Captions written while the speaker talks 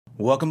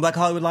Welcome, Black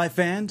Hollywood Live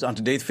fans. On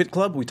today's Fit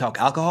Club, we talk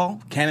alcohol,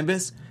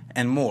 cannabis,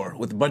 and more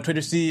with Budtrader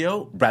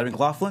CEO Brad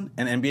McLaughlin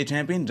and NBA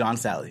champion John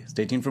Salley.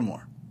 Stay tuned for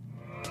more.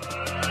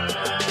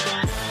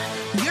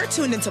 You're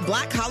tuned into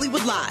Black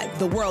Hollywood Live,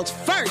 the world's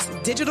first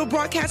digital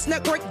broadcast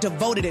network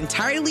devoted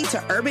entirely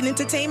to urban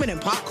entertainment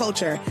and pop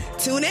culture.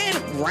 Tune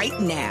in right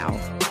now.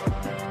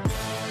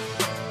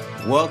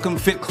 Welcome,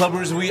 Fit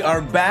Clubbers. We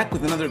are back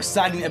with another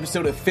exciting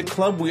episode of Fit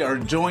Club. We are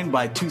joined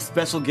by two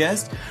special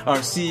guests, our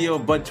CEO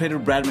of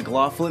Budtrader, Brad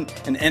McLaughlin,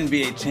 and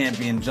NBA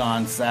champion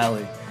John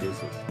Salley.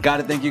 Got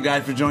to thank you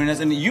guys for joining us,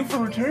 and you for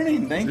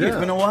returning. Thank you. It's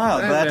been a while.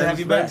 Glad to have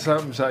you back.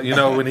 You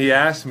know, when he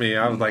asked me,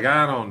 I was like,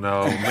 I don't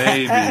know,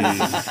 maybe.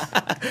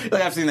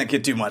 Like, I've seen that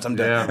kid too much. I'm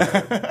done.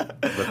 Yeah,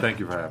 but thank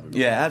you for having me.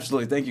 Yeah,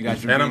 absolutely. Thank you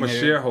guys for being here. And I'm a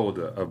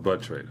shareholder of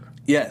Budtrader.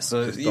 Yes,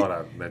 so just thought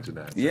I'd mention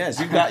that. Yes,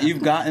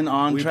 you've gotten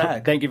on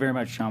track. Thank you very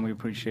much, Sean. We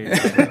appreciate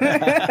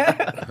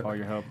all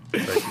your help.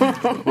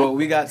 Well,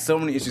 we got so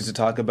many issues to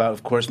talk about.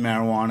 Of course,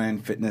 marijuana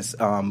and fitness.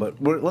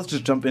 But let's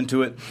just jump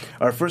into it.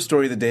 Our first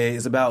story of the day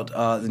is about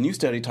the new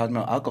study talking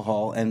about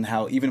alcohol and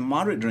how even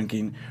moderate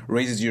drinking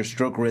raises your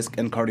stroke risk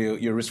and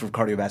your risk for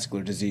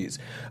cardiovascular disease.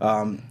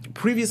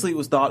 Previously, it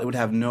was thought it would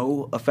have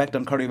no effect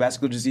on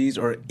cardiovascular disease,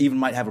 or even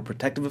might have a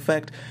protective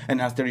effect. And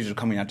now studies are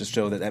coming out to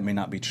show that may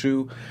not be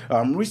true.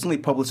 Recently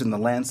published in The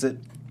Lancet,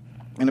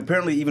 and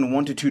apparently even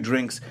 1 to 2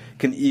 drinks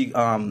can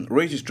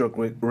raise your stroke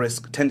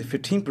risk 10 to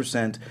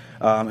 15%,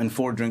 and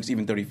 4 drinks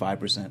even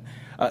 35%.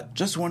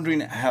 Just wondering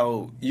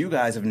how you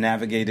guys have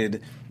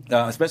navigated,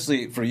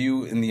 especially for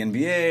you in the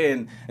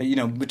NBA,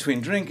 and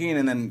between drinking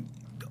and then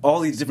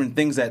all these different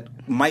things that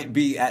might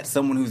be at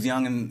someone who's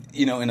young and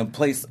in a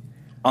place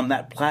on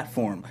that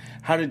platform.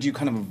 How did you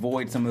kind of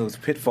avoid some of those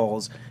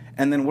pitfalls?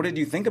 And then what did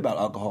you think about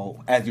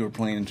alcohol as you were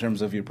playing in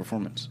terms of your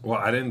performance? Well,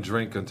 I didn't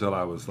drink until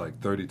I was like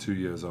 32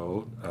 years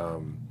old.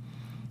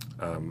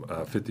 I'm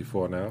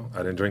 54 now. I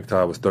didn't drink until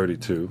I was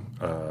 32.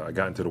 I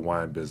got into the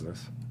wine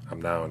business.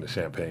 I'm now in the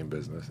champagne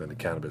business and the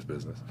cannabis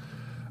business.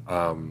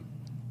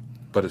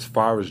 But as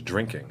far as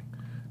drinking,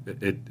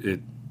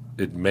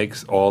 it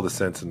makes all the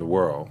sense in the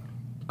world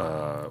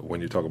when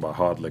you talk about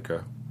hard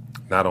liquor.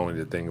 Not only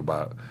the thing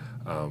about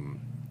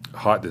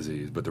heart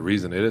disease, but the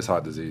reason it is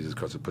heart disease is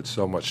because it puts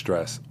so much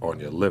stress on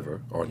your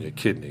liver, on your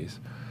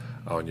kidneys,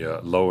 on your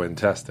lower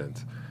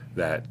intestines,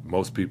 that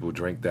most people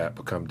drink that,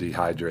 become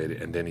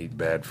dehydrated, and then eat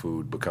bad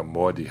food, become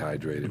more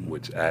dehydrated,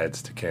 which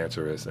adds to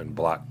cancerous and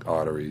blocked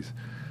arteries.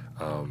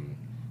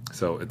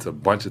 So it's a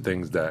bunch of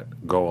things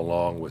that go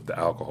along with the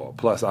alcohol.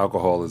 Plus,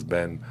 alcohol has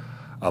been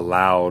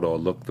allowed or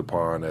looked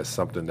upon as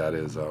something that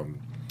is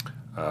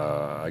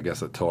I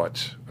guess a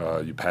torch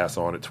you pass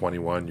on at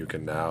 21. You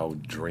can now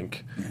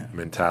drink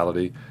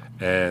mentality,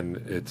 and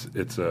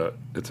it's a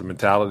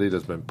mentality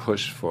that's been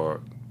pushed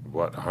for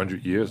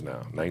 100 years now.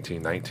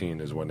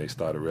 1919 is when they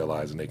started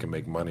realizing they can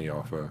make money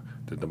off of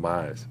the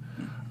demise.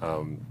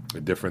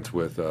 The difference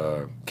with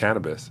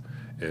cannabis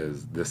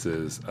is this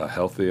is a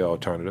healthier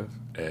alternative,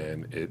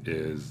 and it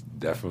is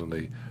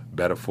definitely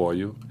better for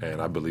you.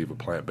 And I believe a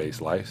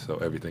plant-based life, so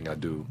everything I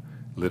do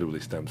literally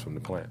stems from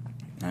the plant.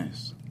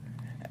 Nice.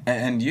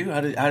 And you,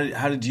 how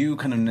did you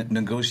kind of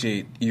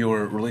negotiate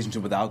your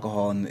relationship with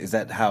alcohol, and is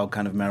that how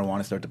kind of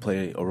marijuana started to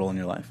play a role in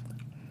your life?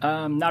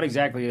 Not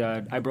exactly.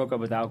 I broke up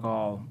with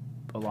alcohol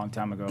a long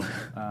time ago,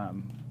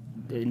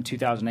 in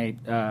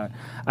 2008.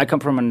 I come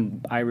from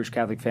an Irish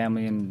Catholic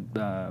family, and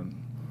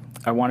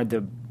I wanted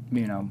to,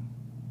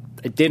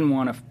 I didn't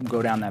want to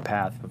go down that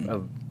path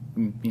of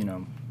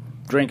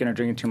drinking or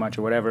drinking too much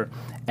or whatever.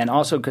 And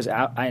also because,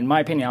 in my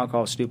opinion,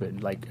 alcohol is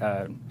stupid. Like,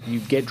 you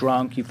get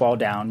drunk, you fall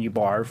down, you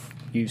barf,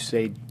 you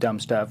say dumb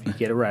stuff, you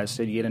get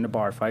arrested, you get into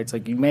bar fights.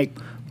 Like, you make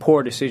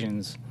poor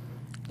decisions,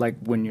 like,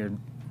 when you're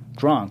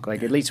drunk.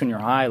 Like, at least when you're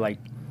high, like,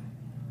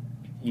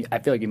 I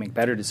feel like you make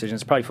better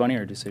decisions, probably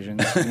funnier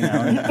decisions,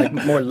 and, like,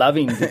 more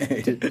loving,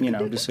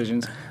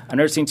 decisions. I've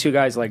never seen two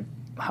guys, like,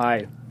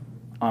 high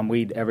on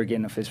weed ever get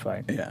in a fist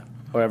fight. Yeah.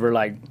 Or ever,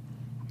 like,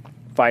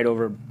 fight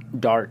over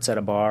darts at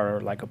a bar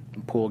or, like, a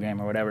pool game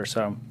or whatever.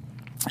 So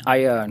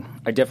I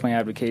definitely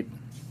advocate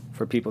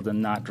for people to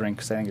not drink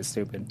because I think it's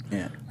stupid.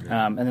 Yeah.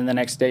 And then the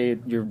next day,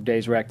 your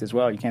day's wrecked as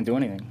well. You can't do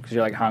anything because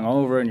you're, like,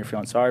 hungover and you're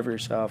feeling sorry for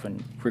yourself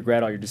and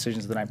regret all your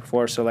decisions the night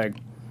before. So, like,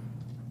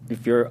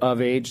 if you're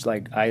of age,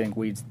 like, I think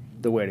weed's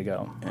the way to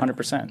go,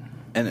 100%.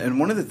 And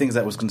one of the things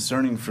that was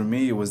concerning for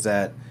me was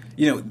that,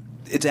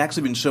 it's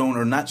actually been shown,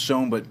 or not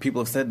shown, but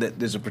people have said that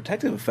there's a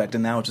protective effect,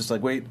 and now it's just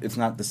like, wait, it's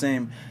not the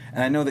same.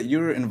 And I know that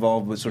you're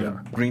involved with sort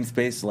of Green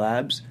Space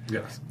Labs.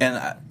 Yes.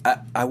 And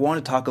I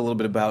want to talk a little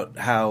bit about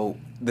how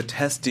the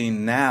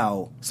testing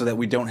now, so that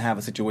we don't have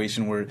a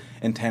situation where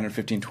in 10 or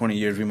 15, 20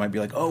 years we might be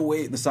like, oh,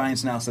 wait, the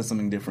science now says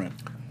something different.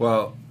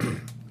 Well,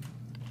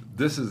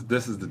 this is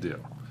the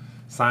deal.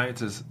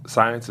 Science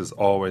is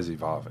always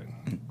evolving.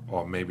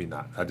 Or maybe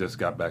not. I just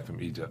got back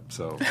from Egypt,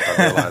 so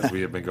I realized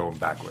we have been going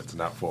backwards,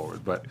 not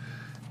forward. But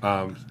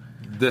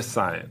this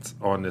science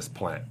on this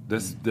plant,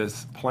 this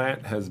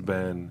plant has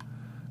been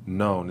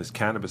known, this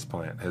cannabis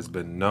plant has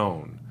been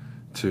known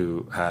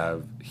to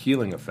have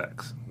healing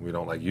effects. We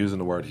don't like using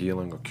the word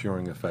healing or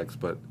curing effects,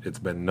 but it's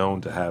been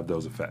known to have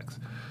those effects.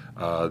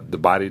 The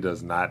body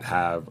does not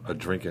have a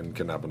drinking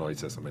cannabinoid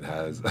system. It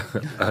has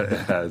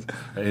an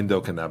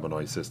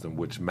endocannabinoid system,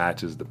 which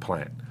matches the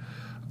plant.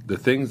 The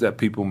things that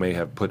people may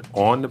have put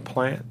on the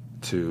plant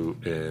to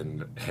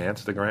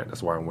enhance the grant,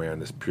 that's why I'm wearing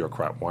this Pure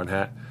Crop 1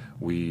 hat,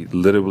 we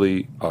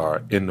literally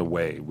are in the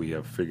way. We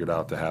have figured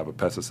out to have a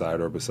pesticide,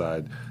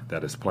 herbicide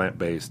that is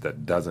plant-based,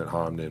 that doesn't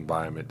harm the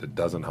environment, that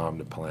doesn't harm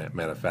the plant.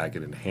 Matter of fact,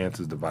 it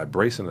enhances the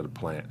vibration of the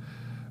plant.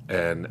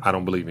 And I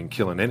don't believe in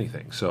killing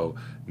anything. So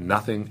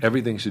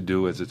everything should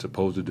do as it's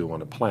supposed to do on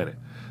the planet.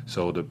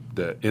 So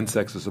the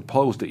insects are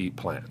supposed to eat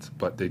plants,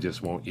 but they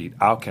just won't eat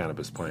our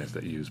cannabis plants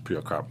that use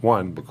Pure Crop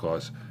 1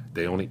 because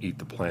they only eat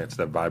the plants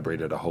that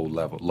vibrate at a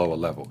lower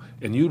level.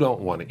 And you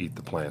don't want to eat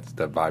the plants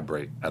that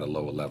vibrate at a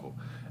lower level.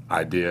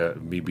 Idea,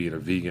 me being a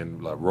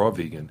vegan, like raw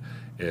vegan,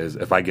 is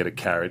if I get a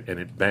carrot and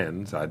it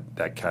bends,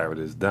 that carrot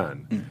is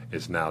done.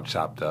 It's now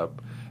chopped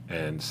up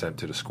and sent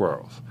to the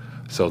squirrels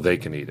so they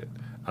can eat it.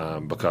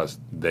 Because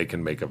they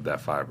can make up that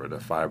fiber. The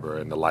fiber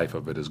and the life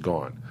of it is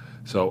gone.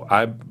 So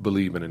I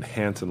believe in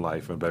enhancing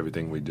life of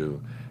everything we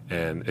do,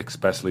 and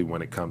especially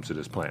when it comes to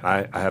this plant.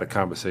 I had a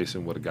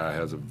conversation with a guy who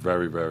has a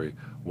very, very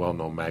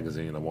well-known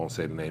magazine. I won't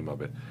say the name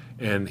of it.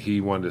 And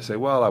he wanted to say,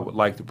 well, I would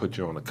like to put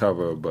you on the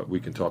cover, but we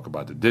can talk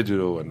about the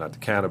digital and not the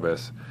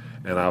cannabis.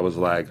 And I was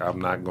like, I'm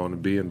not going to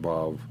be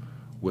involved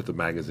with a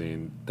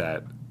magazine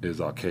that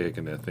is archaic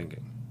in their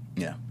thinking.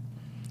 Yeah.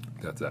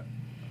 That's that.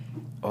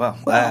 Well,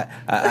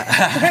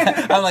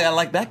 I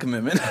like that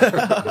commitment.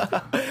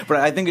 But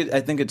I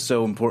think it's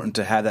so important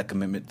to have that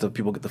commitment so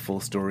people get the full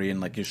story, and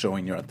like you're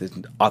showing your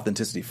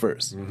authenticity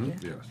first.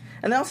 Mm-hmm. Yes.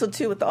 And then also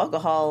too with the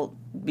alcohol,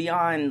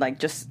 beyond like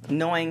just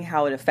knowing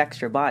how it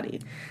affects your body.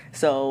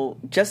 So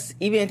just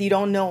even if you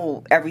don't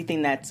know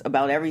everything that's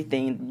about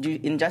everything, you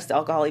ingest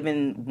alcohol,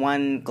 even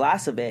one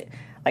glass of it.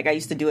 Like I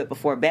used to do it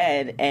before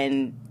bed,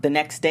 and the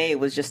next day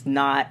was just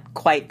not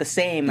quite the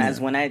same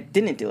as when I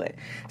didn't do it.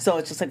 So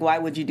it's just like, why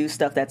would you do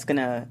stuff that's going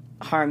to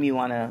harm you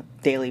on a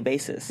daily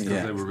basis?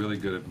 Because they were really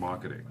good at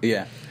marketing.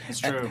 Yeah.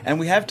 It's true. And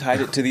we have tied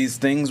it to these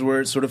things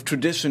where it's sort of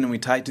tradition, and we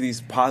tie it to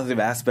these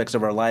positive aspects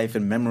of our life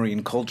and memory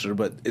and culture,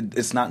 but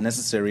it's not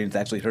necessary, and it's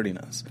actually hurting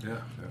us. Yeah.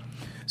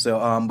 So,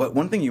 but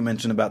one thing you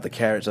mentioned about the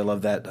carrots, I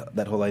love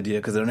that whole idea,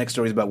 because our next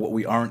story is about what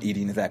we aren't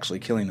eating is actually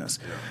killing us.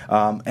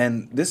 Yeah.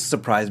 And this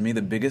surprised me.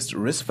 The biggest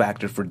risk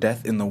factor for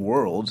death in the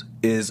world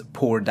is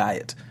poor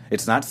diet.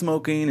 It's not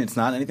smoking, it's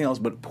not anything else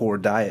but poor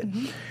diet.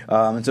 Mm-hmm.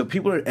 And so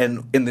people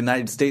and in the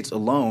United States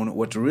alone,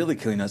 what's really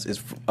killing us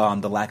is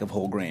the lack of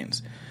whole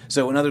grains.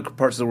 So in other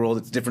parts of the world,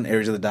 it's different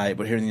areas of the diet,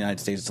 but here in the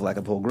United States, it's the lack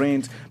of whole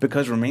grains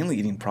because we're mainly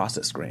eating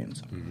processed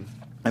grains. Mm-hmm.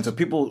 And so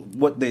people,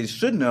 what they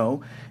should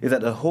know is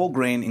that a whole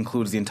grain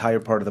includes the entire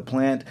part of the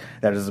plant.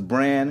 That is the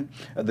bran,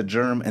 the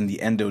germ, and the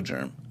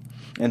endogerm.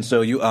 And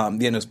so the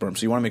endosperm.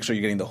 So you want to make sure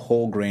you're getting the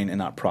whole grain and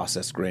not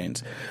processed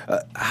grains.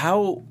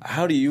 How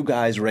do you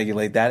guys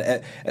regulate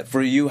that?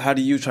 For you, how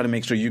do you try to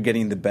make sure you're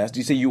getting the best? Do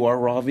you say you are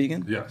raw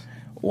vegan? Yes.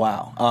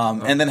 Wow.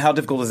 And then how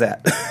difficult is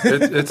that?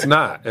 It's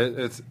not.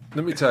 Let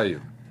me tell you,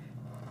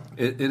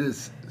 it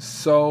is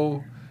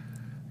so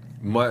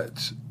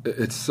much.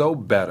 It's so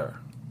better.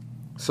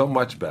 So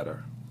much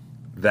better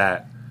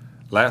that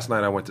last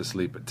night I went to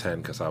sleep at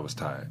 10 because I was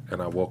tired,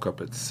 and I woke up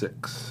at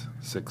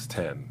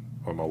 6:10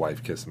 when my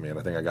wife kissed me, and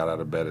I think I got out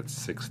of bed at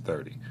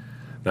 6:30.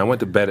 Now I went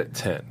to bed at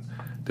 10.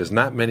 There's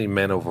not many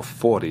men over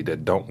 40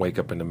 that don't wake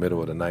up in the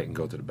middle of the night and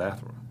go to the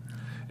bathroom.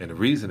 And the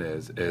reason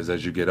is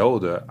as you get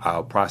older,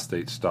 our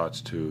prostate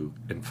starts to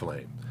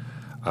inflame.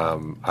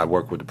 I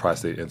work with the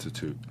Prostate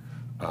Institute.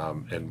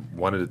 And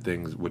one of the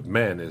things with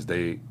men is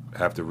they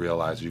have to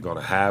realize you're going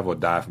to have or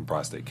die from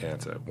prostate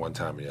cancer at one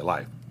time in your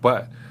life.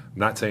 But I'm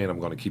not saying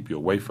I'm going to keep you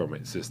away from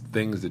it. It's just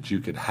things that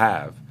you could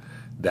have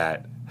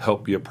that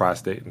help your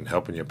prostate and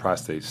helping your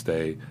prostate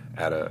stay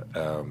at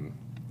a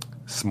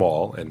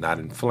small and not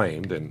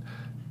inflamed. And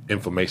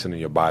inflammation in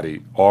your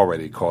body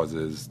already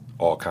causes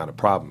all kind of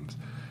problems.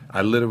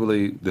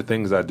 The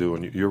things I do,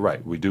 and you're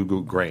right, we do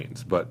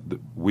grains, but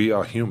we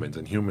are humans,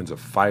 and humans are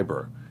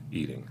fiber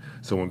eating.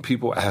 So when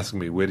people ask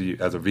me,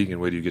 as a vegan,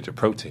 where do you get your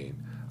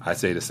protein? I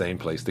say the same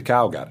place the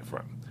cow got it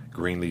from,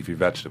 green leafy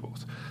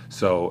vegetables.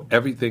 So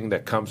everything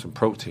that comes from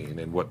protein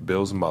and what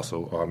builds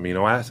muscle are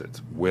amino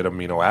acids. Where the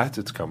amino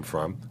acids come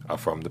from are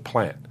from the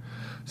plant.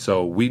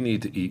 So we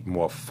need to eat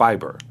more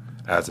fiber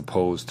as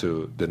opposed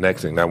to the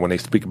next thing. Now, when they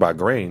speak about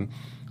grain,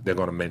 they're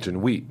going to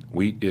mention wheat.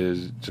 Wheat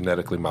is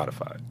genetically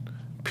modified,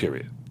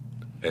 period.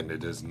 And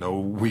there's no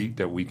wheat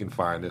that we can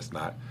find that's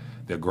not.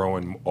 They're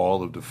growing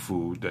all of the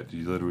food that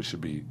you literally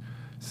should be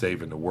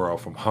saving the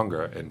world from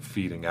hunger and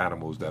feeding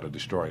animals that are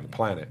destroying the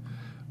planet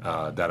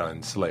that are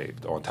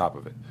enslaved on top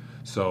of it.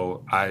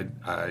 So I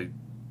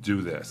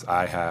do this.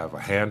 I have a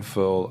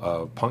handful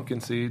of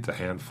pumpkin seeds, a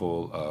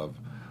handful of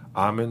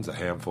almonds, a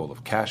handful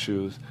of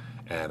cashews,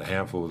 and a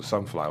handful of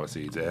sunflower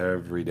seeds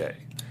every day.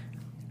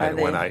 They're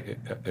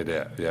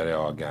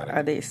organic.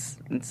 Are they?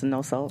 It's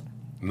no salt.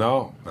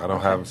 No, I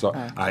don't have salt.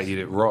 I eat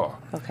it raw.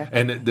 Okay.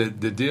 And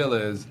the deal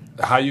is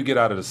how you get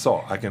out of the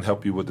salt. I can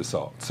help you with the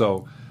salt.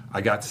 So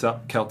I got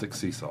Celtic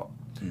sea salt.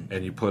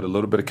 And you put a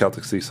little bit of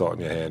Celtic sea salt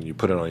in your hand, you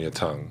put it on your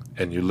tongue,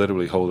 and you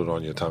literally hold it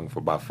on your tongue for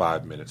about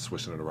 5 minutes,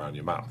 swishing it around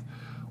your mouth.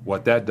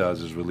 What that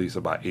does is release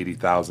about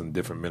 80,000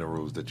 different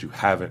minerals that you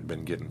haven't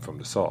been getting from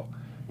the salt.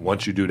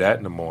 Once you do that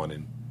in the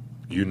morning,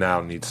 you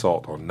now need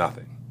salt or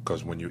nothing.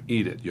 Because when you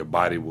eat it, your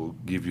body will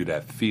give you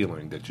that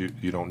feeling that you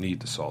don't need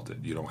to salt it.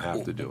 You don't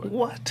have to do it.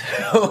 What?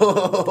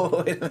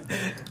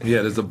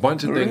 Yeah, there's a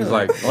bunch of things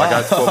like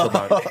I spoke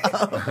about.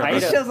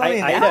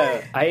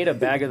 I ate a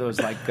bag of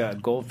those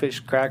goldfish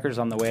crackers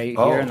on the way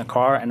here in the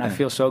car, and I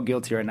feel so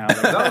guilty right now.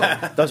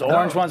 Those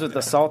orange ones with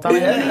the salt on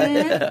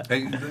it.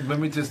 Hey, let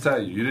me just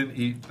tell you,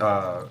 you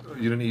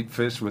didn't eat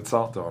fish with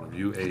salt on them.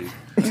 You ate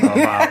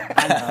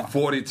about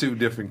 42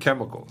 different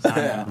chemicals,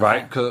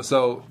 right?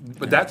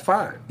 But that's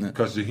fine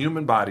because the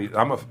human body.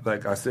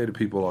 Like I say to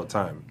people all the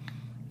time,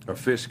 a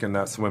fish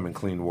cannot swim in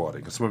clean water.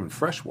 It can swim in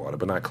fresh water,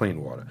 but not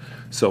clean water.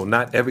 So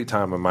not every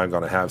time am I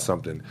going to have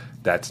something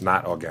that's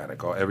not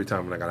organic, or every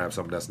time am I going to have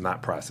something that's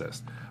not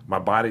processed. My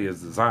body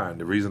is designed.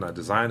 The reason I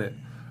design it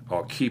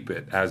or keep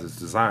it as it's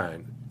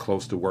designed,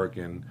 close to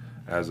working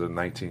as a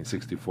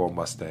 1964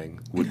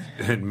 Mustang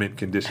in mint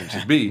condition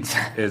should be,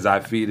 is I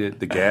feed it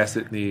the gas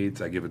it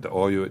needs, I give it the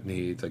oil it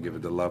needs, I give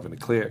it the love and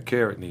the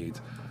care it needs.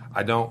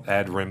 I don't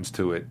add rims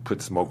to it,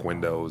 put smoke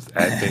windows,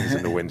 add things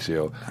in the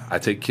windshield. I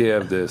take care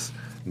of this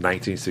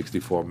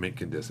 1964 mint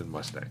condition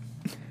Mustang.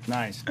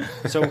 Nice.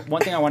 So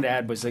one thing I wanted to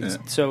add was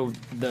so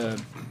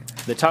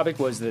the topic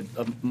was that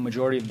a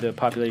majority of the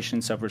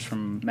population suffers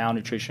from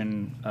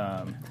malnutrition,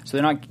 so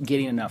they're not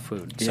getting enough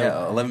food.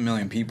 So, 11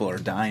 million people are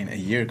dying a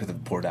year because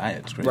of poor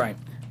diet. It's crazy. Right.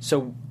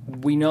 So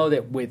we know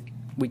that we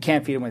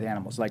can't feed them with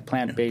animals. Like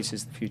plant-based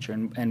is the future,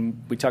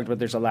 and we talked about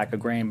there's a lack of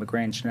grain, but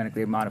grain's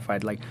genetically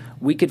modified. Like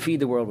we could feed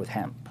the world with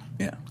hemp.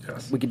 Yeah.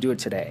 Yes. We could do it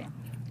today.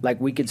 Like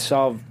we could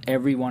solve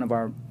every one of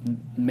our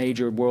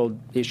major world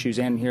issues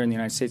and here in the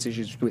United States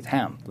issues with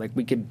hemp. Like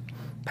we could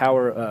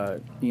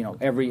power,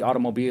 every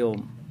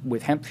automobile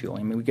with hemp fuel.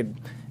 I mean, we could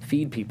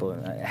feed people.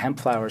 Hemp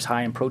flour is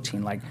high in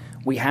protein. Like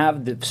we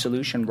have the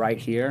solution right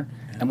here,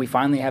 and we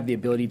finally have the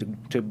ability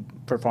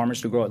for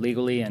farmers to grow it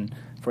legally and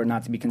for it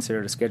not to be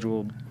considered a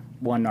Schedule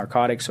I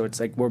narcotic. So it's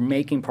like we're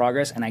making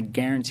progress, and I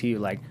guarantee you,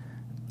 like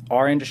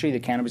our industry, the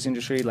cannabis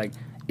industry, like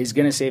is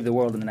going to save the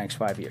world in the next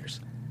 5 years.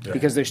 Yeah.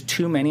 Because there's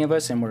too many of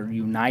us, and we're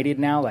united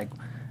now. Like,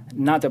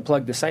 not to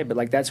plug the site, but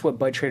like that's what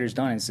Budtrader's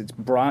done. Is it's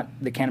brought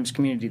the cannabis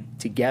community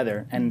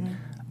together. And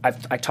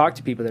I talked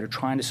to people that are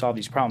trying to solve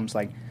these problems,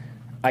 like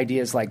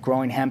ideas like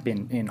growing hemp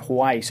in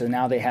Hawaii. So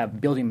now they have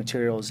building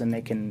materials, and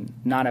they can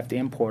not have to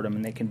import them,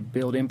 and they can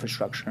build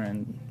infrastructure.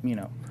 And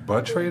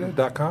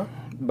Budtrader.com.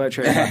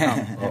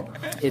 Budtrader.com.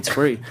 It's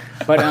free,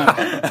 but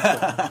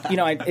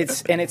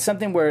it's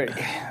something where,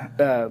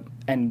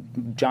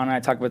 and John and I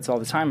talk about this all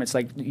the time. It's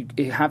like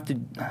you have to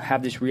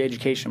have this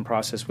re-education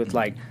process with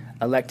like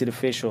elected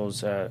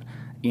officials,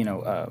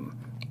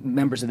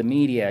 members of the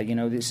media.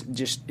 This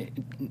just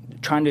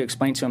trying to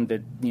explain to them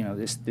that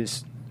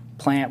this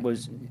plant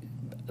was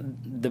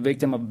the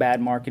victim of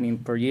bad marketing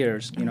for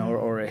years,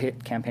 or a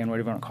hit campaign,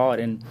 whatever you want to call it,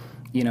 and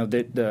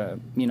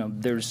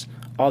there's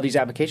all these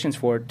applications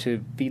for it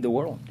to feed the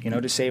world,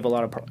 to save a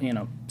lot of,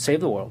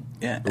 save the world.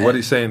 Yeah. What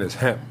he's saying is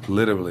hemp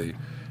literally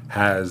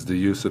has the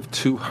use of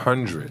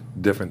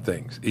 200 different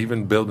things,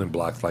 even building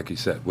blocks, like he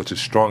said, which is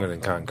stronger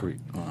than concrete.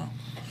 Wow.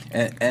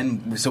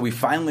 And so we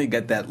finally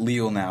get that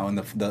legal now in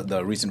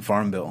the recent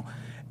Farm Bill.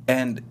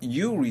 And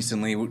you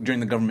recently, during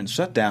the government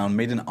shutdown,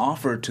 made an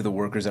offer to the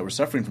workers that were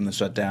suffering from the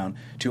shutdown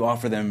to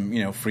offer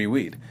them, free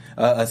weed,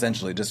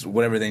 essentially, just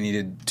whatever they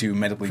needed to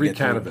medically get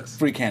cannabis.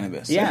 Free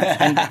cannabis.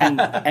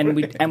 Yeah,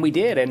 and we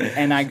did,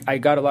 and I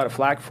got a lot of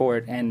flack for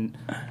it, and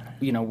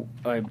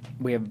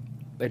we have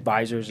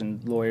advisors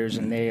and lawyers,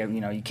 and they have,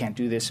 you can't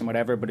do this and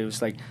whatever, but it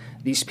was like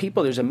these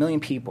people. There's 1 million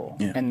people,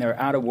 and they're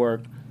out of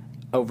work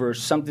over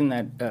something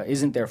that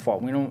isn't their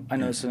fault. I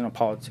know this isn't a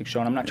politics show,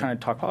 and I'm not trying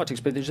to talk politics,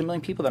 but there's 1 million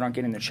people that aren't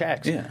getting their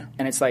checks. Yeah.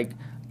 And it's like,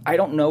 I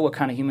don't know what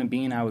kind of human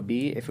being I would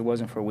be if it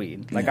wasn't for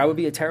weed. Like, I would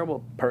be a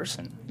terrible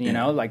person, you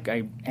know? Like,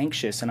 I'm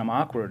anxious, and I'm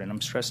awkward, and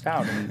I'm stressed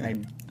out,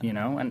 and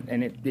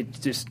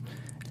it just,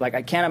 like,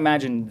 I can't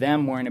imagine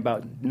them worrying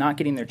about not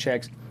getting their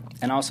checks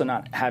and also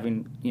not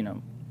having,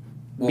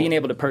 being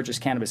able to purchase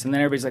cannabis. And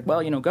then everybody's like,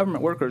 well,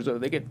 government workers,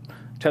 they get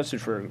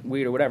tested for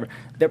weed or whatever.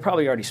 They're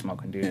probably already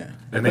smoking, dude. Yeah.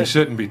 And they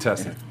shouldn't be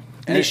tested.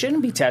 And they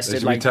shouldn't be tested. They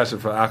should be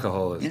tested for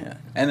alcoholism. Yeah,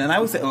 and I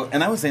would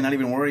say not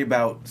even worry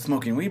about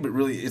smoking weed, but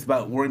really it's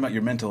about worrying about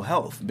your mental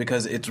health,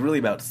 because it's really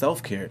about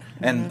self-care.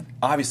 And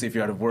obviously, if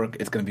you're out of work,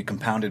 it's going to be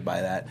compounded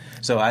by that.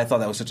 So I thought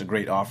that was such a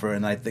great offer,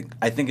 and I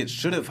think it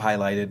should have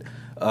highlighted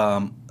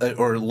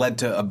or led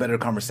to a better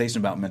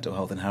conversation about mental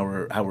health and how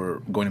we're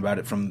going about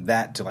it, from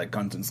that to like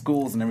guns in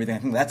schools and everything. I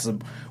think that's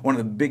one of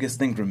the biggest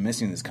things we're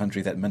missing in this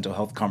country, that mental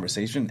health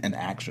conversation and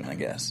action, I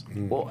guess.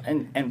 Well,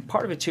 and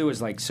part of it too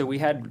is like, so we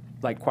had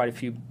like quite a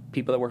few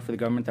people that work for the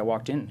government that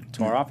walked in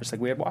to our office. Like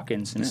we had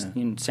walk-ins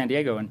in San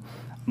Diego, and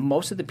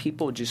most of the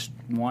people just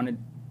wanted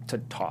to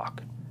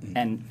talk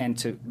and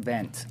to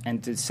vent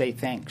and to say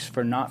thanks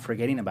for not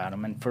forgetting about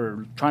them and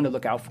for trying to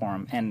look out for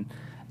them. And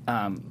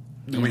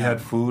we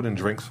had food and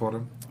drinks for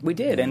them. We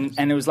did,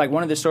 and it was like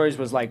one of the stories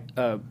was like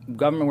a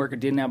government worker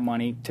didn't have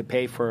money to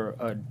pay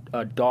for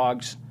a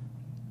dog's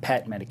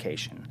pet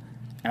medication.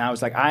 And I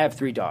was like, I have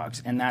 3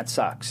 dogs, and that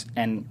sucks.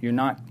 And you're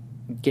not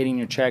getting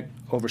your check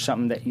over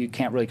something that you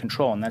can't really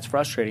control, and that's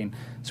frustrating.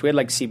 So we had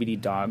like CBD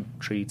dog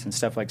treats and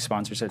stuff like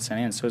sponsors had sent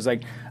in. So it was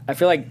like, I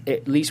feel like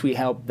at least we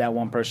helped that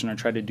one person or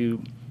tried to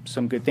do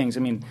some good things.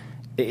 I mean,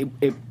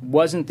 it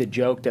wasn't the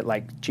joke that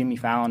like Jimmy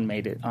Fallon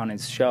made it on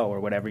his show or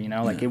whatever, you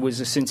know? Like it was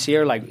a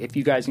sincere, like, if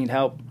you guys need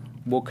help,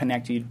 we'll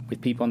connect you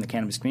with people in the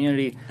cannabis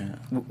community. Yeah.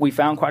 We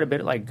found quite a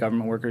bit of like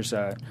government workers,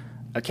 a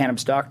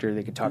cannabis doctor,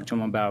 they could talk to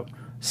them about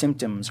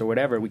symptoms or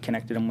whatever. We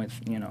connected them with,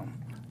 you know,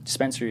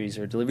 dispensaries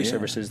or delivery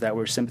services that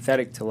were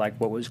sympathetic to like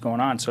what was going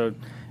on. So,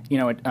 you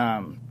know,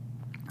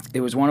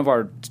 it was one of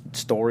our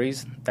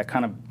stories that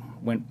kind of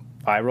went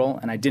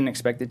viral, and I didn't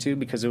expect it to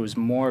because it was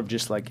more of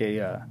just like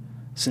a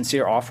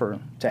sincere offer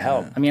to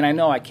help. I mean, I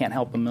know I can't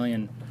help a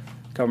million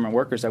government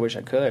workers. I wish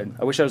I could.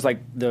 I wish I was like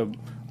the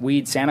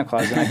weed Santa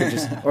Claus and I could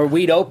just, or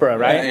weed Oprah,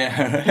 right?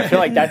 Yeah. I feel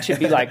like that should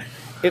be like,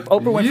 if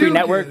Oprah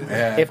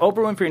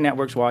Winfrey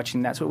Network's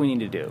watching, that's what we need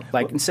to do.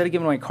 Like, instead of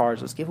giving away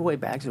cars, let's give away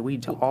bags of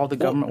weed to all the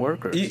government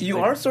workers. You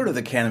are sort of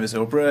the cannabis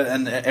Oprah,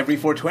 and every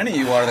 420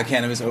 you are the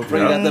cannabis Oprah.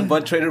 You got the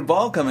Budtrader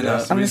ball coming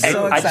up. I'm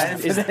so excited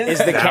for this.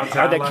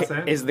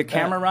 Is the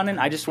camera running?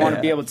 I just want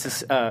to be able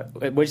to,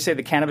 what'd you say,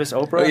 the cannabis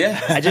Oprah?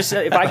 Yeah. I just,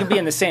 if I can be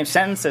in the same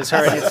sentence as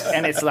her,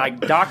 and it's like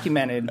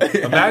documented.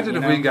 Imagine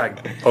if we got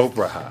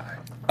Oprah high.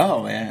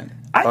 Oh, man.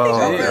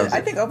 I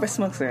think Oprah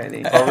smokes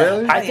already. Oh,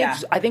 really?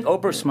 I think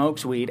Oprah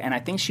smokes weed, and I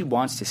think she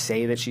wants to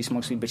say that she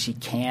smokes weed, but she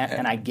can't,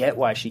 and I get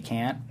why she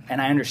can't,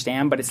 and I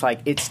understand, but it's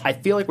like, I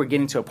feel like we're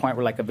getting to a point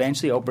where like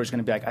eventually Oprah's going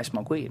to be like, I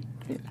smoke weed.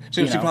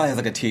 So she probably has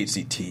like a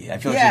THC tea. I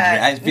feel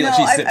like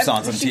she sips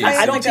on some THC.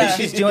 I don't think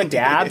she's doing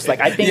dabs.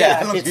 Like, I think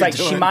it's like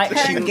she might.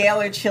 Her and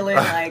Gail are chilling,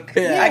 like,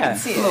 I can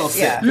see it.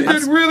 Yeah. You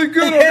did really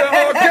good on that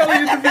R. Kelly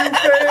interview,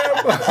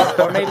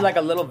 fam. Or maybe like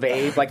a little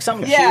vape, like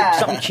something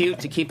cute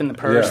to keep in the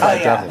purse. For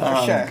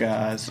sure. Oh,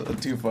 gosh.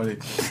 Too funny.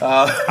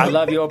 I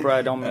love you, Oprah.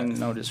 I don't mean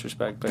no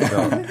disrespect, but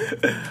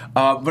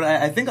but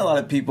I think a lot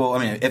of people, I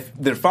mean, if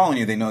they're following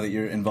you, they know that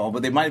you're involved,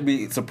 but they might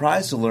be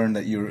surprised to learn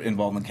that you're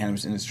involved in the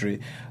cannabis industry.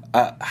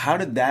 How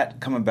did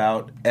that come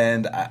about?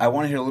 And I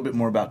want to hear a little bit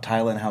more about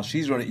Tyla and how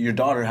she's running, your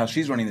daughter, how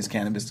she's running this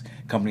cannabis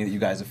company that you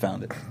guys have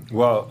founded.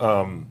 Well,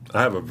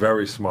 I have a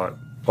very smart,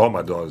 all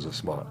my daughters are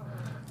smart.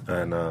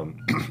 And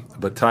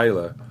but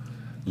Tyla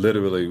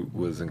literally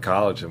was in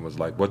college and was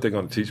like, what they're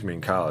going to teach me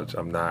in college,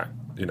 I'm not,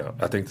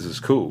 I think this is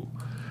cool.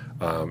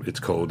 It's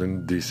cold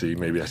in D.C.,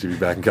 maybe I should be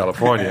back in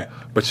California.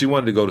 But she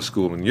wanted to go to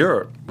school in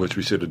Europe, which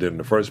we should have did in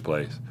the first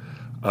place.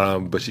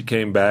 But she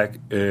came back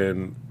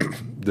and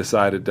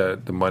decided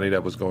that the money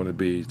that was going to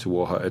be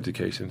toward her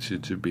education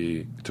should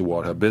be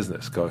toward her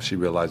business, because she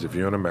realized if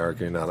you're an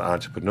American, you're not an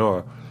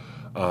entrepreneur,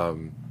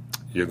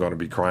 you're going to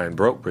be crying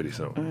broke pretty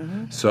soon.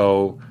 Mm-hmm.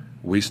 So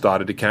we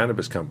started a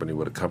cannabis company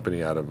with a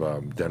company out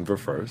of Denver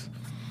first.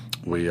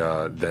 We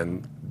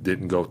then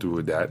didn't go through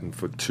with that, and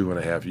for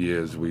 2.5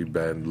 years we've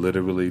been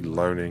literally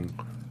learning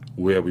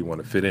where we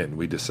want to fit in.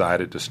 We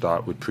decided to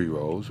start with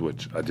pre-rolls,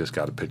 which I just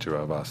got a picture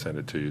of. I'll send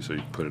it to you so you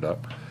can put it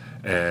up.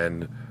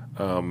 And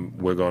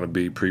we're going to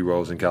be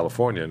pre-rolls in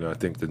California, and I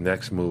think the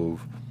next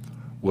move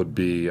would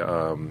be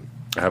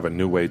have a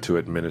new way to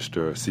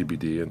administer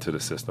CBD into the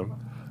system.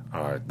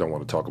 I don't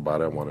want to talk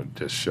about it. I want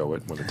to just show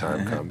it when the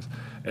time comes.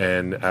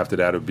 And after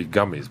that, it would be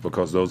gummies,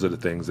 because those are the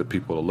things that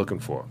people are looking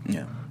for.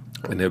 Yeah.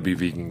 And there'll be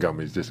vegan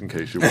gummies, just in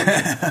case you're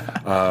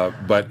wondering.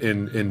 But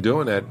in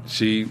doing that,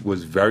 she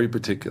was very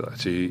particular.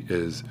 She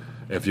is,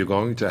 if you're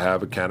going to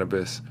have a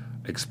cannabis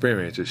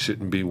experience, it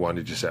shouldn't be one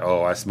that you say,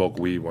 oh, I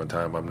smoked weed one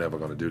time, I'm never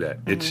going to do that.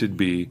 Mm-hmm. It should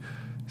be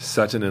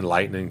such an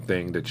enlightening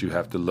thing that you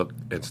have to look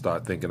and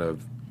start thinking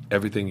of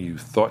everything you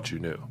thought you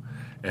knew.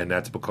 And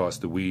that's because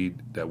the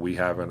weed that we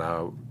have in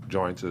our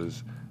joints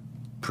is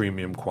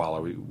premium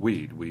quality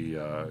weed. We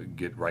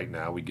get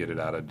it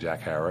out of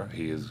Jack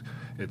Harrah.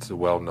 It's a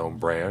well-known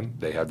brand.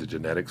 They have the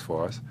genetics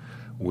for us.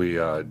 We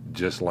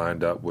just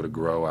lined up with a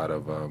grow out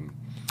of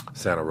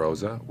Santa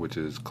Rosa, which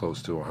is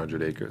close to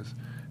 100 acres.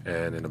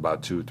 And in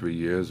about 2 or 3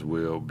 years,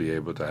 we'll be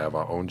able to have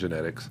our own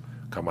genetics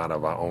come out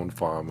of our own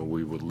farm, and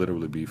we would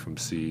literally be from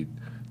seed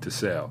to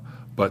sale.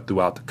 But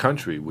throughout the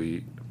country,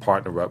 we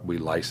partner up, we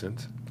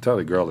license. Tell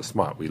the girl is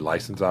smart. We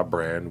license our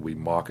brand, we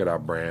market our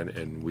brand,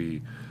 and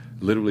we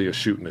literally are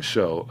shooting a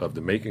show of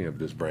the making of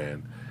this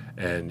brand.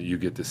 And you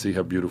get to see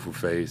her beautiful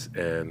face,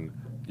 and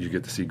you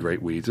get to see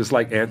great weeds. It's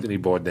like Anthony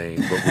Bourdain,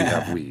 but we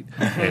have weed.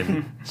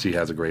 And she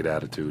has a great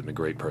attitude and a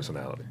great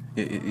personality.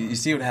 You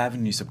see what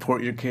happens? You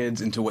support your kids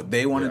into what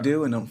they want to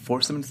do and don't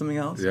force them into something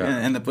else. Yeah.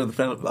 And end up with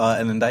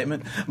an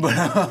indictment. But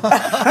I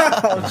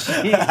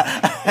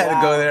had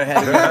to go there.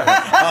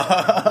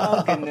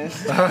 Oh,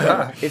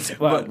 goodness.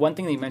 One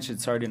thing that you mentioned,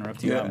 sorry to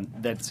interrupt you,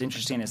 that's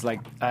interesting is like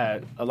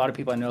a lot of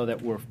people I know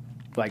that were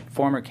like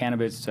former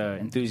cannabis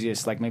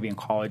enthusiasts, like maybe in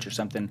college or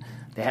something,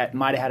 they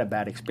might have had a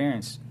bad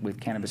experience with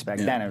cannabis back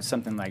then. It was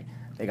something like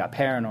they got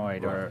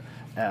paranoid or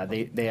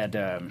they had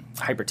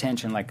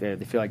hypertension, like they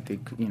feel like they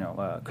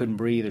couldn't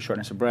breathe or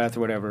shortness of breath or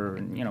whatever,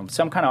 and,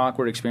 some kind of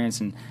awkward experience.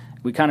 And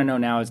we kind of know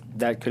now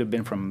that could have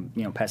been from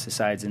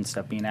pesticides and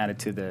stuff being added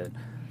to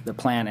the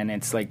plant. And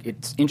it's like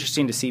it's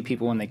interesting to see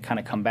people when they kind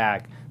of come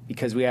back,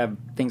 because we have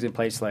things in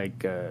place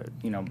like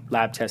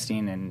lab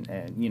testing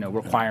and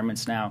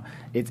requirements now.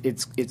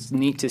 It's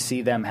neat to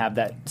see them have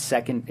that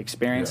second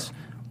experience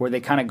where they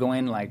kind of go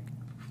in like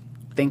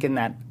thinking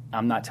that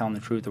I'm not telling the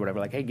truth or whatever,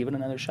 like, hey, give it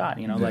another shot,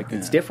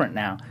 it's different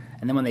now.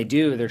 And then when they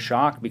do, they're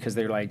shocked because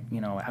they're like,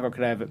 how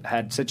could I have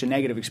had such a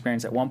negative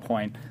experience at one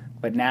point,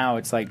 but now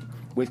it's like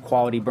with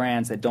quality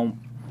brands that don't,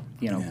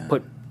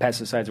 put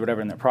pesticides or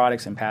whatever in their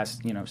products and pass,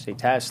 state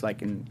tests,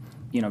 like, and,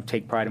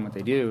 take pride in what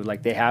they do,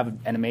 like they have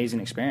an amazing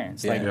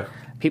experience.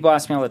 People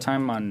ask me all the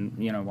time on,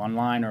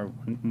 online or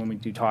when we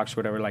do talks or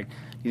whatever, like,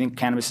 you think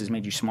cannabis has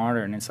made you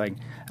smarter? And it's like,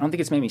 I don't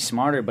think it's made me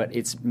smarter, but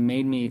it's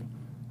made me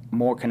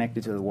more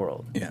connected to the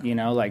world.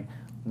 Like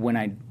when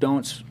I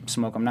don't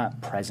smoke, I'm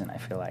not present, I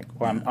feel like,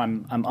 or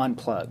I'm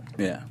unplugged.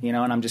 And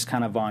I'm just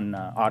kind of on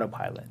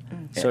autopilot.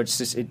 So it's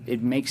just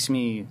it makes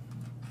me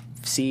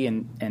see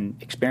and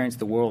experience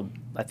the world,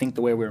 I think,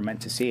 the way we were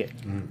meant to see it.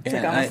 It's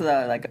like almost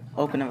like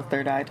open up a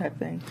third eye type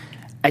thing.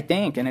 I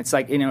think, and it's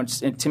like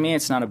to me,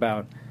 it's not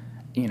about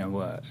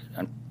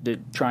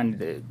trying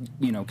to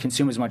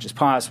consume as much as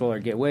possible or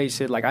get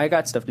wasted. Like I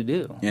got stuff to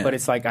do, but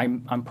it's like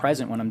I'm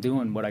present when I'm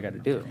doing what I got to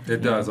do.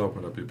 It does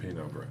open up your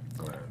pineal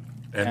gland,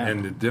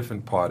 and the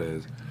different part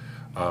is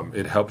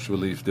it helps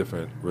release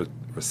different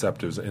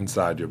receptors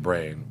inside your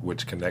brain,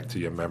 which connect to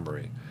your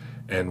memory,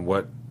 and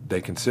what they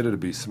consider to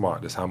be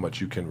smart is how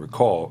much you can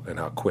recall and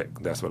how quick.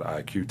 That's what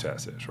an IQ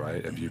test is,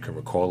 right? If you can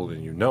recall it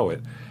and you know it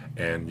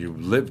and you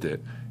lived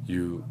it,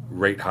 you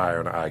rate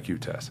higher on an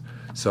IQ test.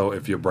 So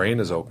if your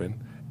brain is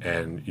open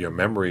and your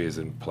memory is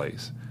in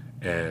place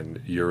and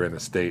you're in a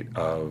state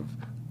of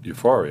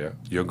euphoria,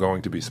 you're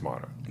going to be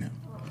smarter.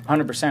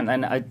 100%.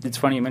 And it's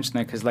funny you mentioned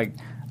that because, like,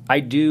 I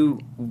do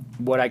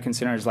what I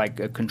consider as, like,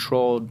 a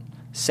controlled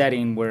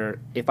setting where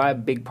if I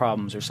have big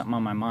problems or something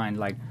on my mind,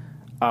 like,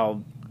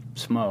 I'll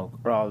smoke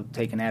or I'll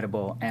take an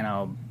edible and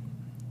I'll,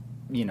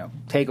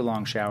 take a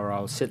long shower.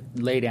 I'll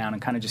lay down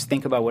and kind of just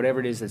think about whatever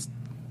it is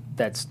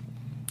that's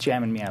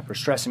jamming me up or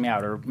stressing me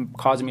out or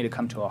causing me to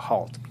come to a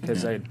halt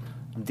because I'm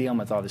dealing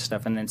with all this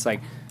stuff. And it's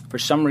like, for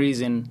some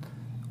reason,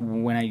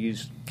 when I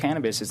use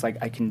cannabis, it's like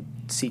I can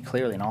see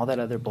clearly, and all that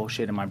other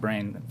bullshit in my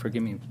brain,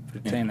 forgive me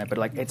for saying that, but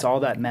like it's all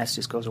that mess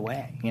just goes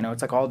away.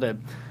 It's like all the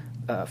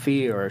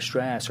fear or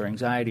stress or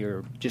anxiety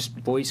or just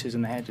voices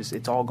in the head,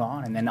 it's all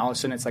gone. And then all of a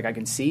sudden it's like I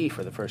can see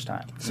for the first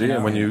time.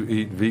 And when you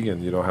eat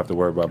vegan, you don't have to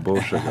worry about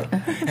bullshit.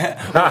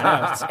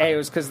 Hey, it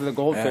was because of the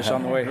goldfish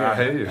on the way here. I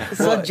hate you.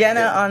 So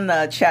Jenna on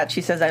the chat,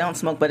 she says, I don't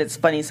smoke, but it's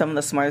funny, some of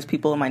the smartest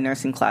people in my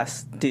nursing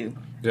class do.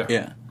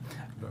 Yeah.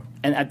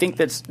 And I think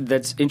that's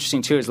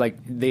interesting too. Is like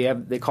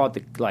they call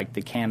it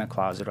the canna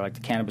closet or like the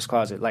cannabis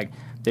closet. Like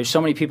there's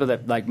so many people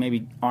that like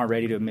maybe aren't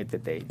ready to admit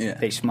that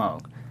they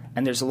smoke,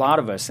 and there's a lot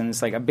of us. And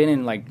it's like I've been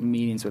in like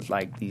meetings with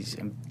like these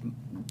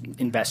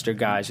investor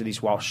guys or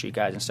these Wall Street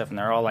guys and stuff, and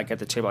they're all like at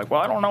the table like,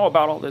 well, I don't know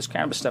about all this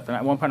cannabis stuff. And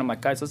at one point I'm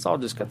like, guys, let's all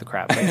just cut the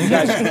crap. Like, you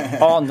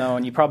guys all know,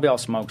 and you probably all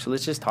smoke, so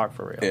let's just talk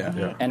for real.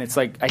 Yeah. And it's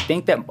like I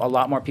think that a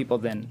lot more people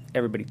than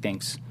everybody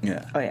thinks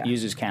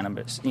uses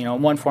cannabis,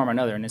 in one form or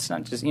another. And it's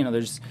not just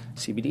there's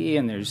CBD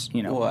and there's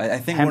Well, I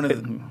think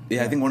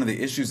I think one of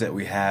the issues that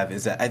we have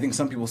is that I think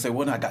some people say,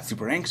 well, no, I got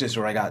super anxious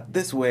or I got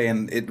this way,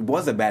 and it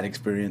was a bad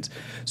experience.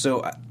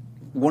 So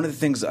one of the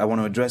things I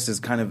want to address is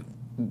kind of,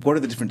 what are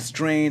the different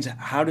strains?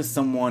 How does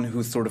someone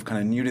who's sort of kind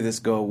of new to this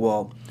go,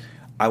 well,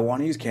 I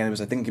want to use cannabis.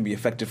 I think it can be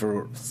effective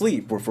for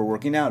sleep or for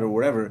working out or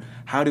whatever.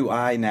 How do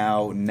I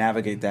now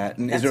navigate that?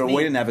 And is there a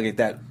way to navigate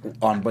that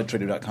on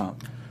Budtrader.com?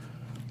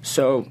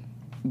 So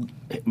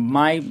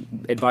my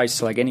advice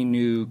to like any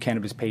new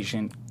cannabis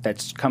patient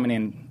that's coming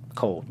in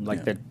cold,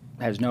 like that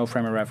has no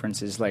frame of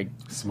reference, is like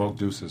Smoke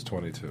Deuce is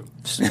 22.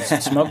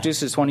 Smoke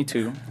Deuce is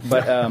 22,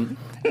 but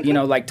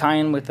like tie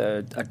in with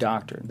a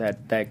doctor that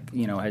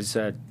has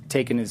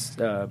taken his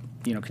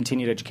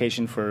continued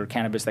education for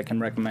cannabis that can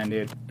recommend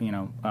it.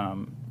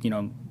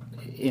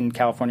 In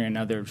California and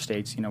other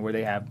states, where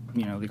they have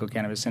legal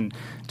cannabis, and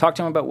talk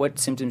to him about what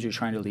symptoms you're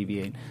trying to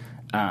alleviate.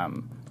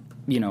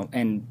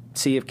 And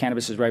see if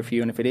cannabis is right for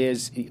you. And if it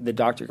is, the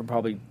doctor can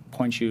probably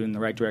point you in the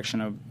right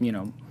direction of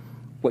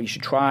what you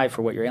should try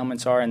for what your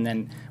ailments are. And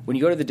then when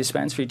you go to the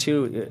dispensary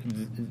too,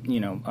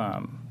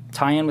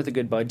 tie in with a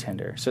good bud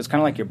tender. So it's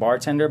kind of like your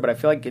bartender, but I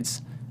feel like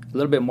it's a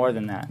little bit more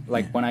than that.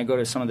 Like when I go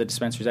to some of the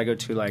dispensaries I go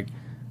to, like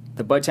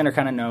the bud tender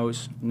kind of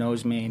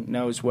knows me,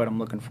 knows what I'm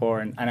looking for,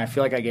 and I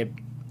feel like I get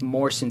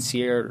more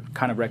sincere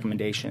kind of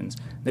recommendations.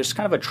 There's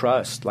kind of a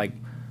trust like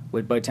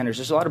with bud tenders.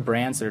 There's a lot of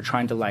brands that are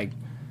trying to like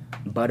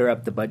butter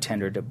up the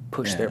budtender to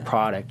push their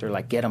product, or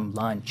like get them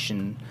lunch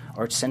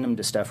or send them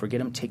to stuff or get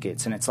them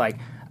tickets. And it's like,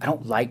 I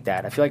don't like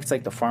that. I feel like it's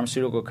like the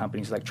pharmaceutical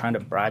companies like trying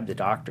to bribe the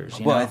doctors.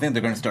 You know? I think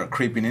they're going to start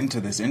creeping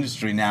into this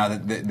industry now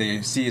that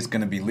they see it's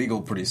going to be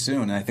legal pretty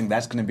soon, and I think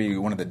that's going to be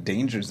one of the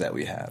dangers that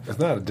we have. It's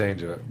not a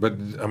danger, but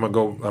I'm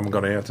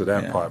going to answer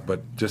that part.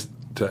 But just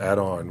to add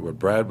on what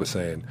Brad was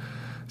saying,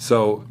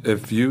 so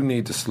if you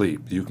need to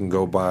sleep, you can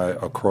go buy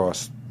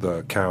across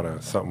the counter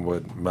something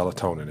with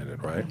melatonin in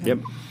it, right? Yep.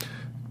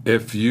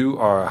 If you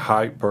are a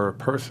hyper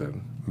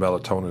person,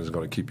 melatonin is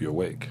going to keep you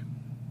awake.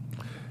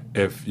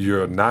 If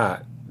you're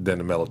not, then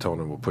the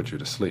melatonin will put you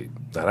to sleep.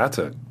 Now that's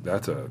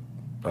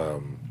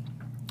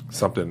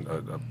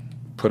something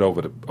put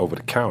over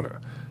the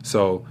counter.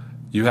 So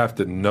you have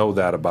to know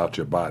that about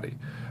your body.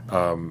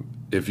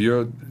 If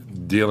you're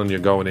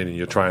going in and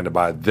you're trying to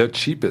buy the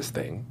cheapest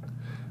thing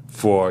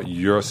for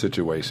your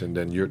situation,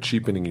 then you're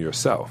cheapening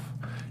yourself.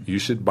 You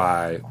should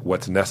buy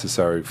what's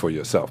necessary for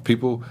yourself.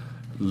 People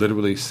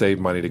literally save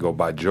money to go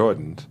buy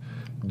Jordans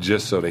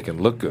just so they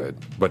can look good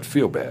but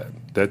feel bad.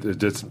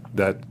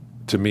 That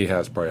to me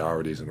has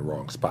priorities in the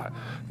wrong spot.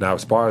 Now,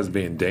 as far as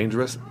being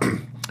dangerous,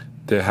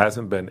 there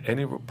hasn't been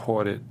any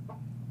reported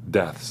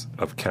deaths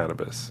of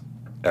cannabis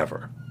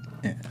ever.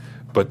 Yeah.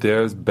 But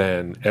there's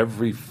been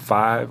every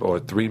 5 or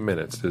 3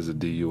 minutes there's a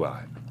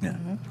DUI. Yeah.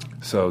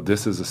 So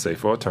this is a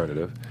safer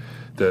alternative.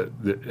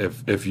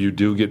 If you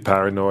do get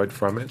paranoid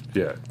from it,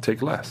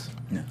 take less.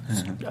 Yeah.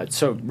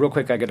 So real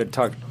quick, I got to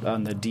talk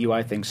on the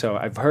DUI thing. So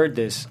I've heard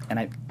this,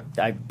 and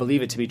I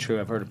believe it to be true.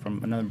 I've heard it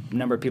from a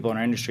number of people in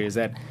our industry, is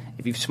that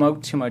if you've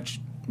smoked too much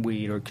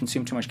weed or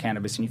consumed too much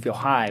cannabis and you feel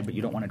high but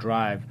you don't want to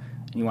drive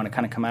and you want to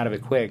kind of come out of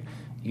it quick,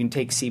 you can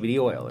take CBD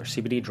oil or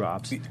CBD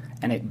drops,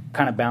 and it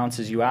kind of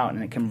balances you out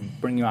and it can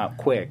bring you out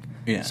quick.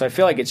 Yeah. So I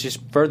feel like it's just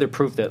further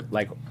proof that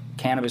like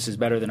cannabis is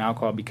better than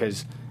alcohol,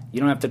 because you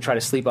don't have to try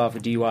to sleep off a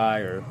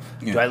DUI or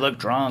do I look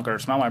drunk or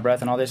smell my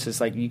breath and all this. It's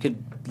like you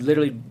could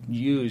literally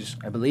use,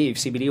 I believe,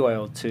 CBD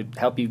oil to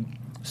help you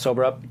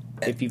sober up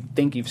if you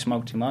think you've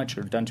smoked too much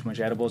or done too much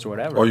edibles or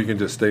whatever. Or you can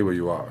just stay where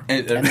you are.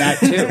 And that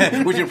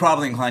too. Which you're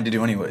probably inclined to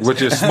do anyways.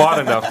 Which is smart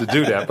enough to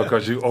do that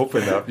because you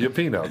opened up your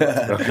peanut.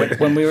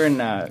 When we were in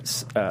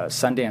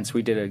Sundance,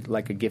 we did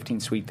a gifting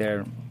suite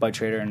there,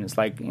 Budtrader, and it's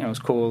like, it was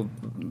cool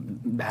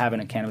having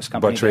a cannabis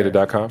company.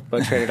 Budtrader.com?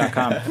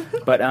 Budtrader.com.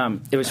 But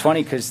it was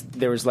funny because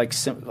there was like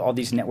all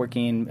these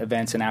networking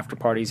events and after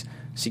parties.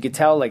 So you could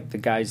tell like the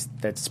guys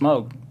that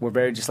smoked were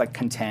very just like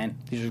content.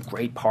 These were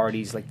great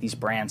parties. Like these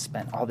brands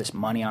spent all this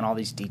money on all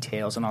these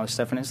details and all this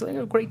stuff, and it's like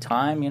a great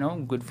time,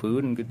 good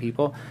food and good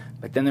people.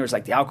 But then there was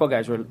like the alcohol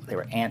guys they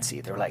were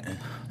antsy. They were like,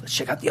 let's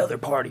check out the other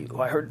party.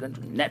 Oh, I heard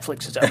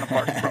Netflix is having a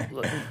party. I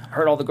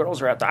heard all the girls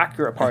are at the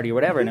Acura party or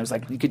whatever. And it was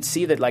like you could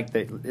see that like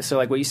so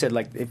like what you said,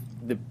 like if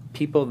the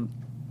people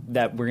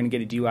that were going to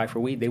get a DUI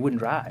for weed, they wouldn't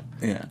drive.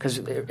 Yeah. Because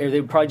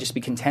they would probably just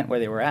be content where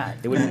they were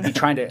at. They wouldn't be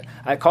trying to,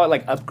 I call it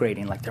like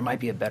upgrading. Like there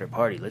might be a better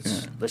party.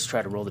 Let's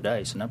try to roll the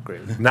dice and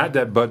upgrade. Not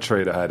that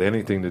Budtrader had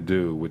anything to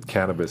do with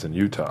cannabis in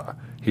Utah.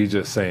 He's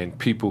just saying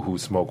people who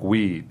smoke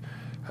weed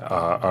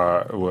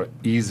were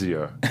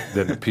easier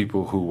than the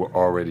people who were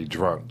already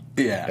drunk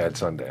at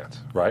Sundance,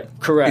 right?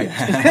 Correct.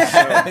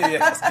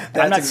 Yes,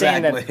 I'm not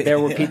saying that there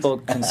were people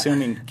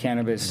consuming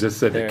cannabis. Just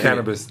said the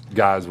cannabis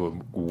guys were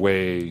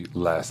way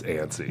less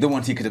antsy. The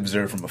ones he could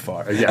observe from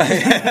afar. We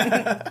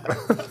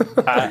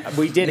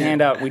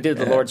did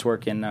the Lord's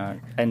work in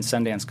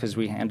Sundance, because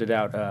we handed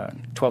out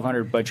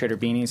 1,200 Budtrader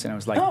beanies, and it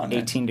was like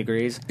 18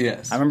 degrees.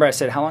 Yes. I remember I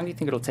said, how long do you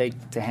think it'll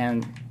take to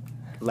hand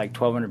like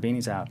 1,200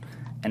 beanies out?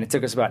 And it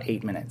took us about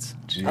 8 minutes.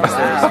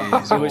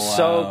 Jeez. It was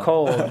so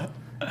cold.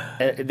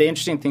 The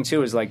interesting thing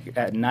too is like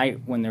at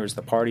night when there was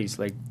the parties,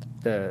 like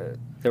there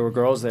were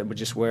girls that would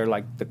just wear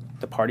like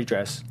the party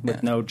dress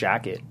with no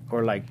jacket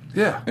or like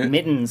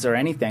mittens or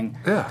anything.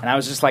 Yeah. And I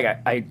was just like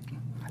I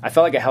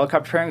felt like a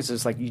helicopter parent. It's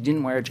just like, you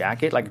didn't wear a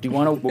jacket. Like, do you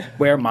want to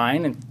wear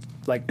mine? And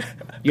like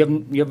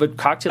you have a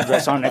cocktail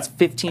dress on. That's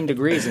 15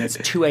 degrees and it's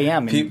 2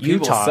 a.m. in People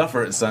Utah.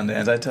 Suffer at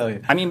Sundance, I tell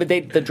you. I mean, but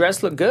the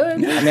dress looked good. I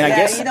mean, I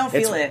guess you don't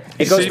feel it.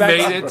 She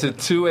made it to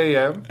 2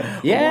 a.m.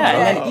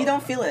 Yeah, and then you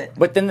don't feel it.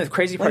 But then the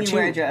crazy part too.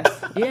 When you wear a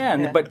dress.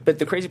 Yeah, but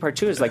the crazy part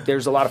too is like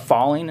there's a lot of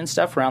falling and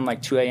stuff around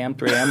like 2 a.m.,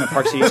 3 a.m. in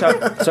parts of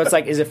Utah. So it's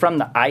like, is it from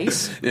the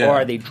ice or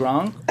are they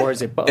drunk or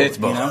is it both? It's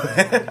both.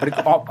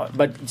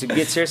 But to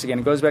get serious again,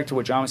 it goes back to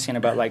what John was saying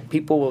about like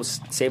people will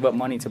save up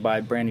money to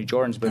buy brand new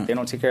Jordans, but they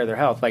don't take care of their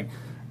health. Like,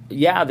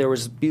 yeah, there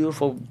was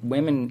beautiful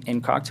women in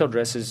cocktail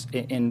dresses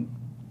in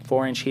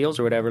 4-inch heels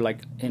or whatever, like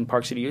in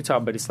Park City, Utah,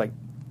 but it's like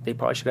they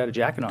probably should have a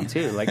jacket on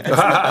too. Like,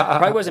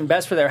 probably wasn't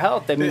best for their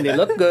health. I mean, they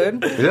look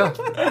good. Yeah,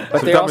 but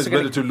sometimes it's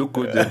better to look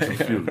good than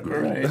to feel good.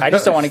 Right. I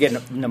just don't want to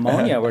get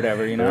pneumonia or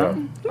whatever, Yeah,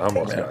 I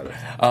almost got it.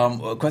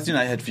 A question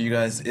I had for you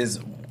guys is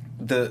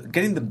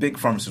getting the big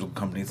pharmaceutical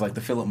companies like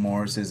the Philip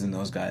Morrises and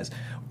those guys,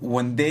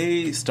 when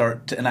they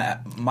start to, and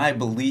my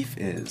belief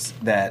is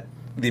that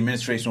the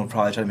administration will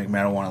probably try to make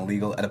marijuana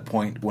legal at a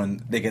point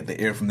when they get the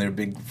ear from their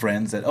big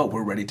friends that,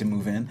 we're ready to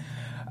move in.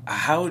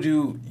 How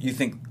do you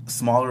think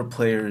smaller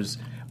players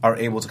are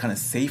able to kind of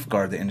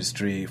safeguard the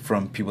industry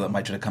from people that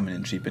might try to come in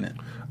and cheapen it?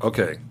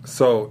 Okay,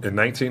 so in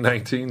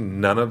 1919,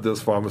 none of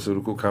those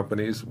pharmaceutical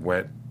companies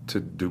went to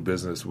do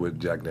business with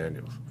Jack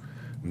Daniels.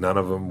 None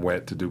of them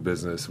went to do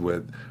business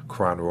with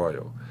Crown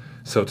Royal.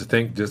 So to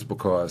think just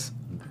because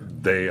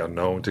they are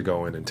known to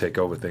go in and take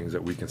over things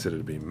that we consider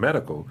to be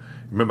medical.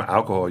 Remember,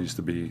 alcohol used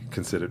to be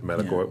considered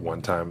medical at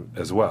one time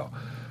as well.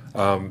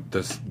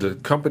 The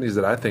companies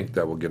that I think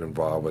that will get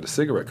involved are the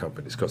cigarette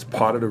companies, because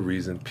part of the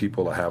reason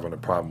people are having a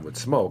problem with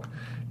smoke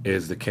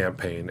is the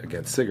campaign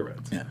against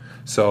cigarettes. Yeah.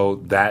 So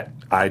that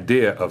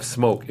idea of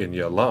smoke in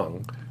your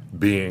lung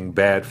being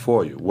bad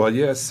for you. Well,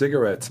 yes,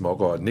 cigarette smoke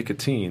or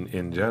nicotine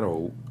in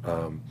general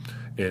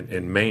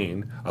in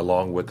Maine,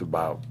 along with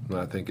about,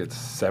 I think it's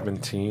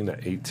 17 or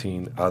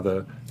 18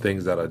 other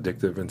things that are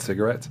addictive in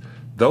cigarettes,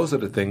 those are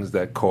the things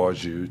that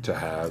cause you to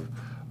have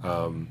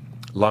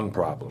lung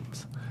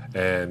problems.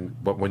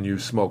 But when you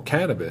smoke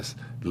cannabis,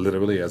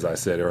 literally, as I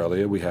said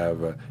earlier, we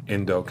have an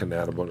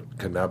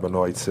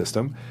endocannabinoid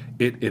system.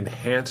 It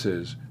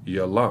enhances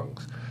your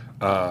lungs.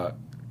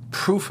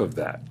 Proof of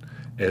that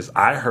is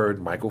I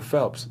heard Michael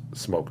Phelps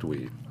smoked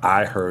weed.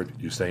 I heard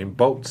Usain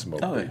Bolt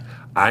smoke weed. Yeah.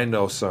 I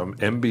know some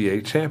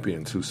NBA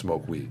champions who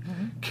smoke weed,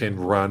 can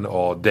run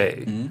all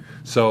day.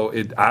 So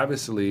it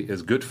obviously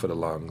is good for the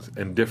lungs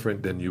and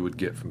different than you would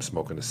get from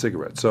smoking a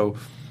cigarette. So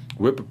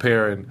we're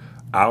preparing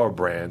our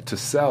brand to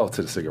sell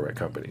to the cigarette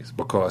companies,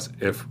 because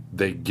if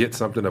they get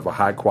something of a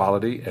high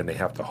quality and they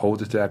have to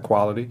hold it to that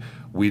quality,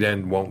 we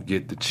then won't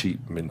get the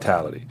cheap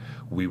mentality.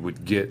 We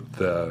would get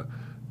the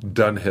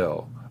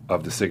Dunhill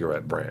of the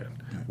cigarette brand.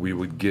 We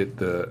would get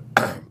the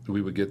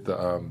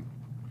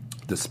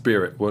the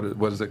Spirit.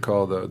 What is it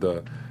called?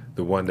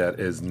 The one that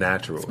is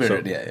natural.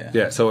 Spirit, so,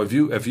 yeah. So if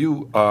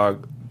you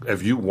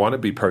want to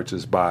be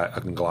purchased by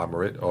a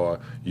conglomerate, or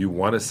you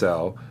want to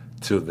sell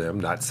to them,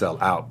 not sell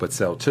out, but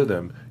sell to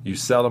them, you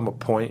sell them a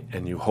point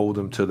and you hold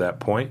them to that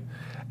point,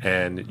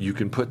 and you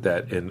can put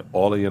that in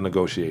all of your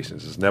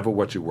negotiations. It's never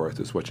what you're worth;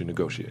 it's what you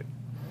negotiate.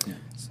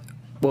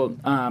 Well,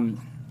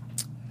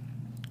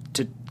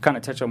 to kind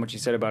of touch on what you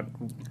said about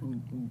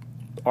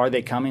are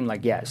they coming?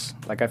 Like, yes.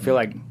 Like, I feel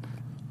like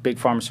big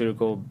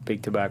pharmaceutical,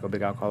 big tobacco,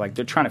 big alcohol, like,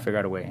 they're trying to figure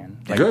out a way in.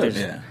 Like, good.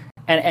 Yeah.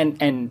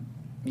 And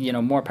you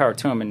know, more power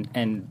to them.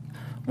 And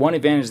one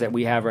advantage that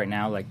we have right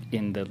now, like,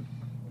 in the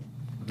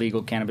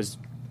legal cannabis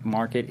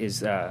market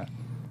is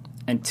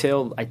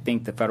until I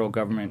think the federal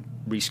government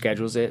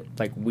reschedules it,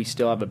 like, we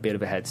still have a bit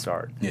of a head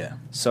start. Yeah.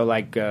 So,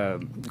 like,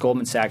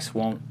 Goldman Sachs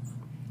won't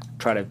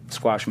try to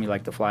squash me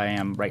like the fly I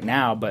am right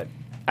now, but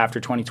after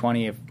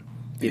 2020, if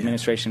the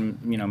administration,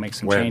 you know, makes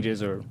some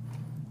changes, or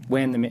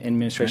when the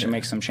administration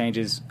makes some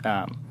changes,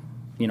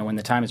 you know, when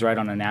the time is right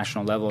on a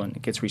national level and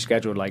it gets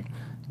rescheduled, like,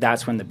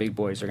 that's when the big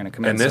boys are going to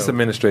come in. And this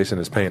administration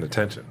is paying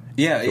attention.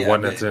 The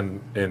one that's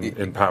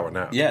in power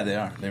now. Yeah, they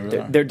are. They really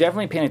are. They're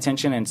definitely paying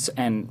attention.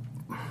 And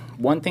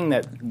one thing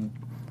that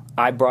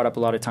I brought up a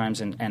lot of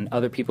times, and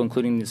other people,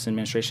 including this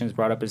administration, has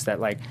brought up, is that,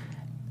 like,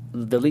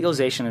 the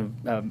legalization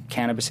of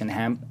cannabis and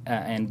hemp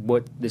and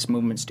what this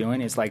movement's doing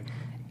is, like,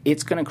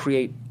 it's going to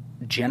create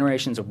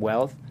generations of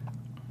wealth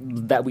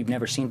that we've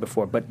never seen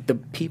before. But the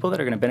people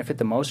that are going to benefit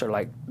the most are,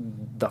 like,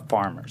 the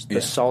farmers,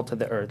 the salt of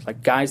the earth.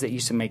 Like, guys that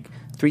used to make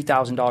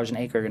 $3,000 an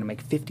acre are going to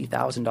make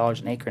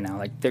 $50,000 an acre now.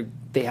 Like,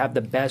 they have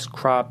the best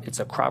crop. It's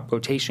a crop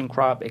rotation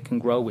crop. It can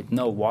grow with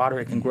no water.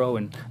 It can grow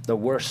in the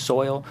worst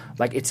soil.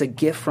 Like, it's a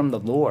gift from the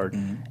Lord.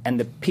 And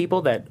the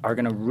people that are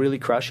going to really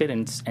crush it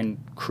and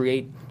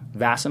create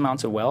vast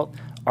amounts of wealth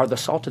are the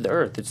salt of the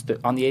earth. It's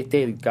on the eighth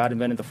day God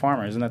invented the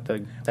farmer. Isn't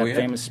that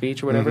famous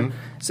speech or whatever?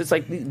 So it's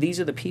like these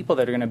are the people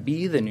that are going to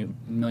be the new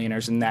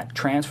millionaires, and that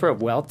transfer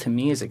of wealth to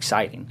me is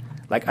exciting.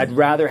 Like, I'd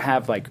rather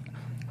have, like,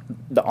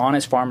 the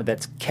honest farmer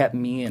that's kept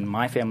me and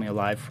my family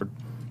alive for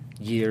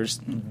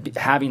years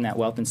having that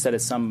wealth instead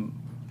of some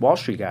Wall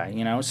Street guy,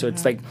 you know? So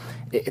it's like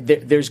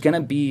there's going to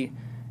be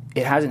 –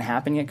 it hasn't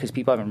happened yet because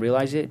people haven't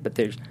realized it, but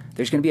there's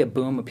going to be a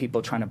boom of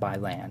people trying to buy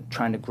land,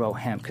 trying to grow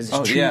hemp, because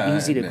it's too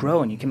easy to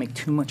grow and you can make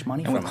too much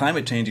money from it. And with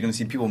climate change, you're going to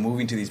see people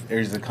moving to these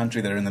areas of the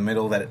country that are in the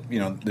middle that, you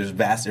know, there's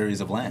vast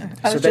areas of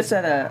land. I was just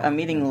at a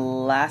meeting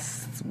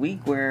last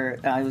week where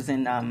I was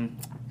in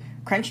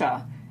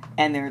Crenshaw,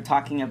 and they were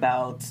talking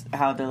about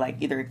how to, like,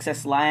 either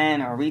access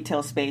land or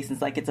retail space.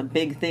 It's like it's a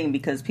big thing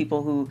because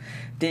people who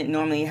didn't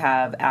normally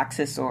have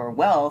access or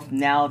wealth,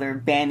 now they're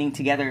banding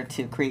together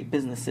to create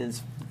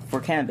businesses for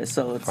cannabis.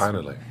 So it's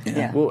finally.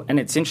 Yeah. Well, and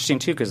it's interesting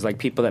too because, like,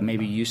 people that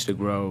maybe used to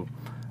grow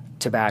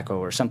tobacco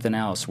or something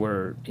else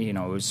were, you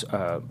know, it was,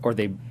 or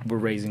they were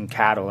raising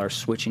cattle, are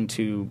switching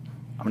to,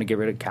 I'm going to get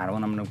rid of cattle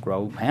and I'm going to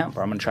grow hemp,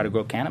 or I'm going to try to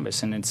grow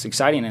cannabis. And it's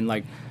exciting. And,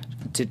 like,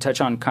 to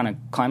touch on kind of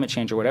climate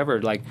change or whatever,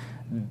 like,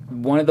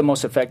 one of the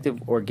most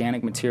effective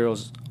organic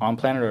materials on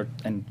planet Earth,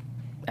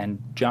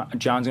 and John's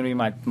going to be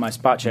my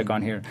spot check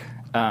on here,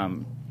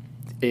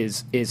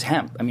 is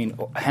hemp. I mean,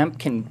 hemp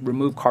can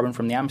remove carbon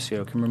from the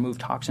atmosphere, can remove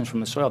toxins from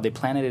the soil. They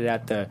planted it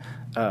at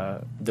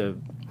the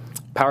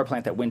power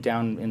plant that went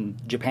down in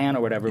Japan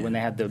or whatever when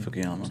they had the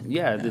Fukuyama.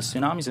 the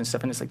tsunamis and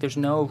stuff. And it's like there's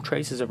no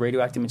traces of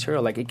radioactive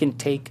material. Like, it can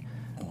take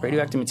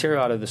radioactive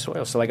material out of the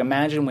soil. So, like,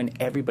 imagine when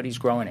everybody's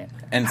growing it.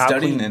 And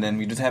studying it, and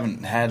we just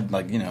haven't had,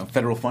 like,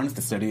 federal funds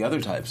to study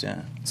other types,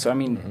 yeah. So, I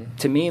mean,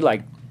 to me,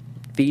 like,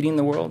 feeding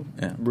the world,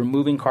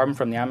 removing carbon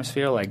from the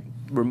atmosphere, like,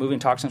 removing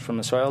toxins from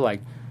the soil,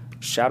 like,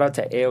 shout out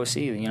to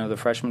AOC, the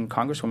freshman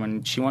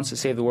congresswoman. She wants to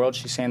save the world.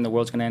 She's saying the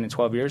world's going to end in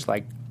 12 years.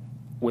 Like,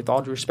 with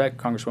all due respect,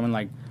 Congresswoman,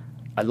 like,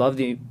 I love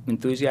the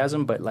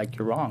enthusiasm, but, like,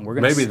 you're wrong. We're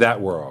gonna maybe that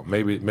world,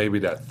 maybe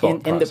that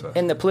thought process.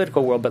 In the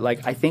political world, but,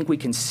 like, I think we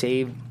can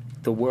save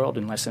the world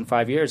in less than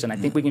 5 years, and I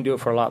think we can do it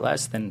for a lot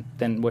less than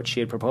what she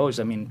had proposed.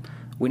 I mean,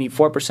 we need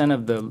 4%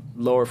 of the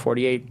lower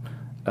 48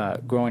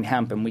 growing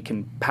hemp, and we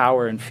can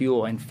power and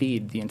fuel and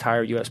feed the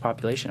entire U.S.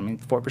 population. I mean,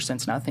 4%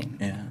 is nothing.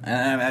 Yeah,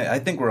 and I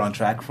think we're on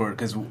track for it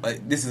because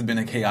this has been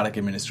a chaotic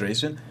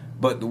administration.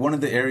 But one of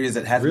the areas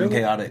that hasn't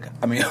been chaotic,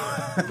 I mean,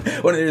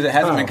 one of the areas that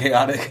hasn't been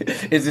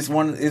chaotic is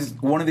one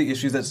of the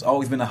issues that's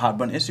always been a hot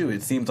button issue.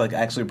 It seems like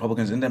actually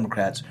Republicans and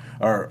Democrats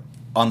are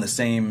on the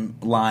same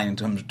line in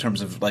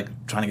terms of, like,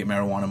 trying to get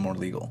marijuana more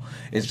legal.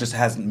 It just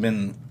hasn't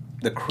been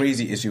the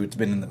crazy issue it's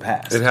been in the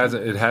past. It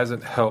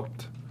hasn't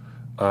helped.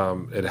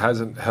 It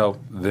hasn't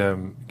helped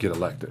them get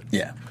elected.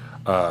 Yeah.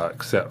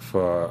 Except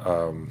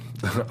for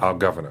our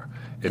governor.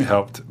 It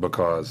helped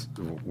because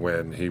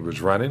when he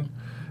was running,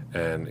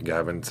 and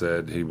Gavin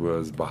said he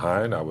was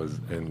behind. I was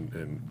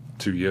in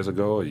a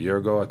year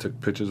ago, I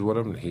took pictures with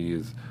him, and he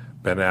has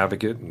been an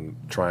advocate and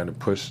trying to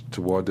push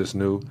toward this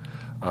new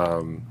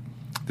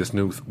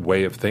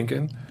way of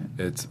thinking.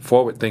 It's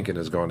forward thinking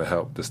is going to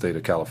help the state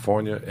of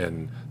California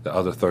and the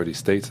other 30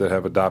 states that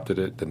have adopted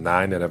it. The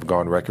 9 that have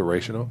gone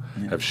recreational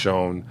have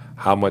shown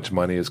how much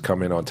money is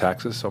coming on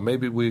taxes. So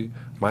maybe we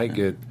might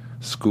get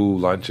school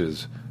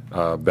lunches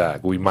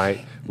back. We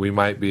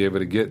might be able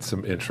to get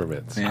some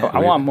instruments. Yeah. I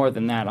want more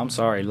than that. I'm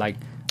sorry. Like,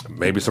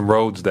 maybe some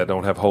roads that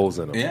don't have holes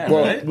in them. Yeah.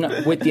 Well, right?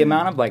 no, with the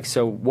amount of, like,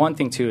 so one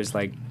thing too is,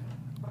 like,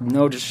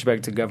 no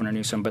disrespect to Governor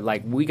Newsom, but,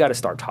 like, we got to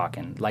start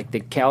talking. Like, the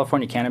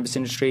California cannabis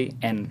industry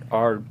and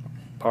our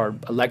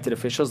elected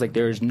officials, like,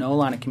 there is no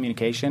line of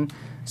communication.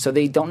 So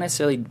they don't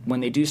necessarily, when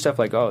they do stuff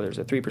like, oh, there's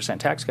a 3%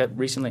 tax cut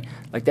recently,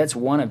 like, that's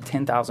one of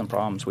 10,000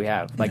 problems we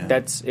have. Like,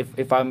 that's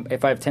if I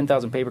have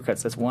 10,000 paper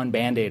cuts, that's one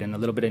Band-Aid and a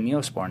little bit of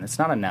Neosporin. It's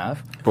not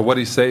enough. But what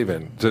he's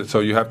saving,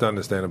 so you have to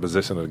understand the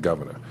position of the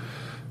governor.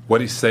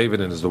 What he's saving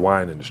is the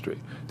wine industry.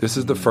 This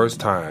is the first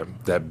time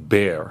that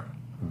beer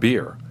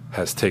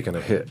has taken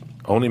a hit.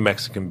 Only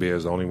Mexican beer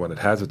is the only one that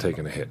hasn't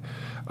taken a hit.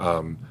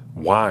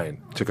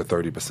 Wine took a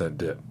 30%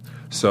 dip.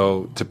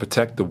 So to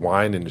protect the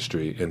wine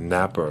industry in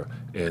Napa,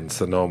 in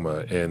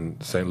Sonoma,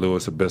 in St.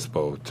 Louis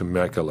Obispo,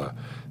 Temecula,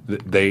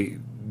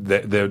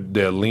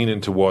 they're leaning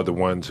toward the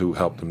ones who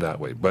helped them that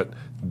way. But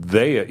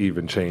they are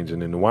even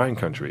changing in the wine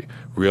country,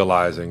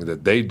 realizing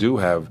that they do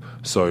have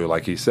soil,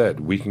 like he said.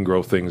 We can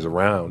grow things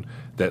around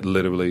that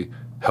literally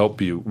help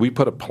you. We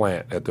put a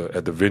plant at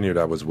the vineyard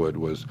I was with,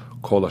 was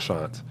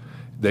colachance.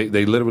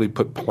 They literally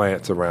put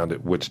plants around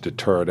it which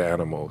deterred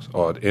animals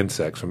or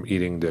insects from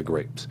eating their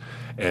grapes.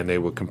 And they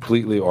were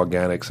completely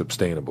organic,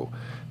 sustainable.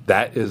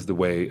 That is the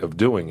way of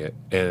doing it.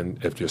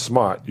 And if you're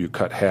smart, you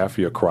cut half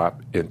your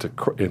crop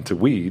into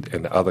weed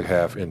and the other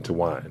half into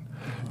wine.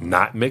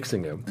 Not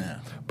mixing them,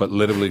 but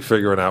literally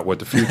figuring out what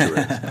the future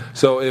is.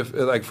 So if,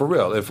 like, for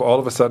real, if all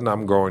of a sudden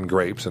I'm growing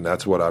grapes and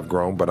that's what I've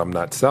grown, but I'm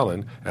not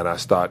selling, and I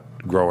start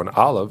growing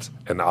olives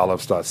and the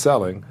olives start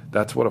selling,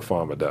 that's what a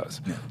farmer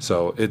does. Yeah.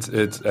 So it's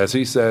as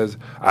he says,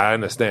 I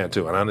understand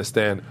too. And I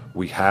understand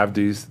we have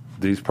these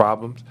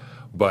problems,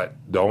 but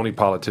the only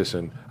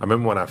politician, I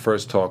remember when I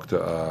first talked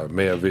to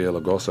Mayor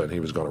Villalobos and he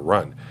was going to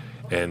run,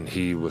 and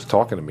he was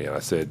talking to me, and I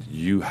said,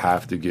 you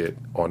have to get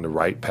on the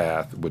right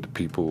path with the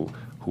people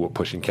who are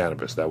pushing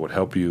cannabis. That would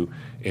help you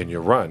in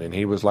your run. And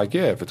he was like,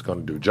 yeah, if it's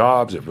going to do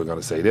jobs, if we're going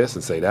to say this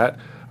and say that.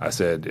 I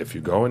said, if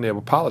you go in there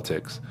with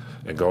politics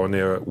and go in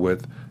there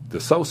with the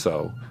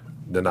so-so,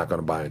 they're not going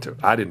to buy into it.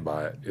 I didn't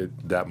buy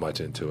it that much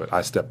into it.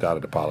 I stepped out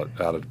of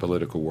the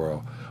political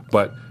world.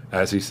 But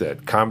as he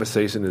said,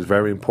 conversation is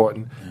very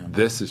important. Yeah.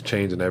 This is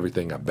changing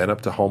everything. I've been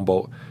up to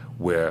Humboldt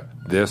where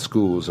their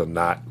schools are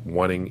not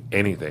wanting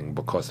anything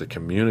because the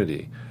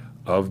community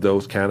of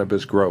those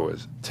cannabis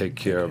growers take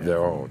care of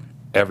their own.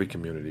 Every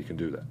community can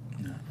do that.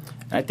 Yeah.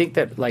 I think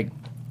that, like,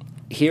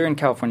 here in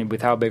California,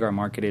 with how big our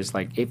market is,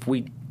 like, if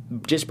we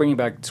just bringing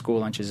back school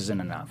lunches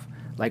isn't enough.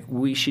 Like,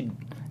 we should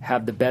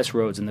have the best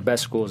roads and the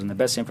best schools and the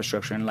best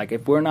infrastructure. And, like,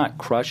 if we're not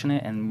crushing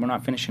it and we're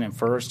not finishing it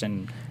first,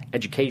 and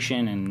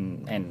education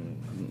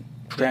and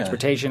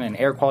transportation and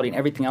air quality and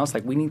everything else,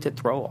 like, we need to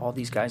throw all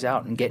these guys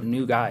out and get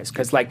new guys.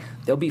 Because, like,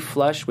 they'll be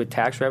flush with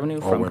tax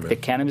revenue from the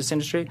cannabis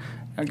industry,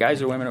 or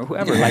guys or women or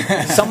whoever. Like,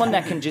 someone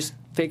that can just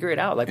figure it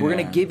out. Like, we're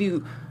going to give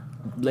you,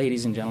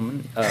 ladies and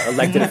gentlemen,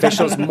 elected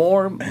officials,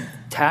 more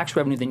tax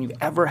revenue than you've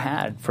ever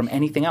had from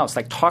anything else.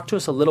 Like, talk to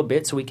us a little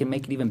bit so we can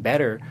make it even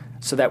better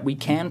so that we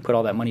can put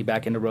all that money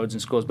back into roads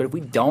and schools. But if we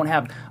don't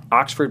have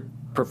Oxford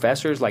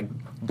professors, like,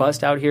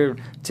 bust out here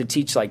to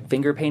teach, like,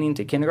 finger painting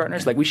to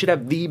kindergartners, like, we should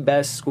have the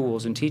best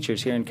schools and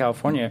teachers here in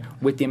California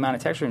with the amount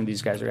of tax revenue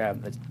these guys are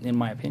having, in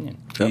my opinion.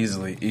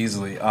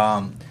 Easily.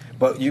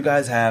 But you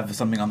guys have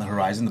something on the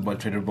horizon, the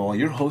Budtrader Bowl.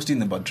 You're hosting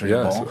the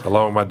Budtrader Bowl. Yes,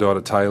 along with my daughter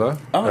Tyler.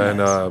 Oh,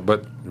 nice.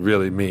 But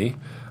really me.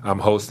 I'm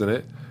hosting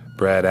it.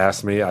 Brad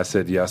asked me. I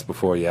said yes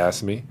before he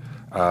asked me.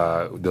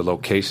 The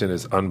location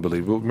is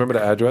unbelievable. Remember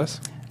the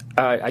address?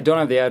 I don't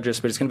have the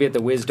address, but it's going to be at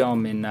the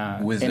Wisdom in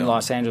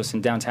Los Angeles,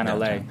 in downtown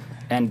LA.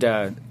 And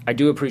I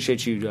do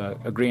appreciate you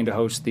agreeing to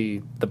host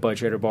the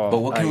Budtrader Ball. But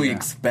what can we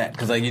expect?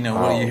 Because, when you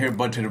hear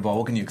Budtrader Ball,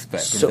 what can you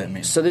expect? What does that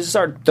mean? So this is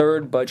our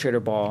third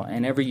Budtrader Ball,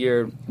 and every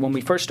year when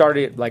we first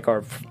started, like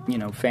our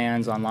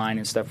fans online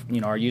and stuff,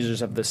 our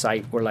users of the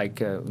site were like,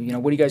 what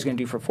are you guys going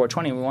to do for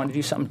 420? We wanted to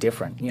do something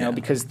different,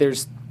 because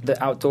there's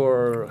the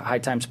outdoor High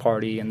Times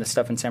party and the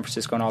stuff in San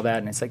Francisco and all that,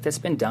 and it's like that's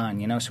been done,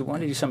 So we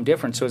wanted to do something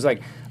different. So it's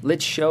like,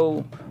 let's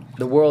show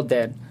the world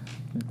that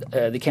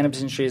the cannabis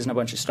industry isn't a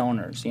bunch of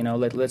stoners,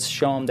 Let's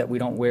show them that we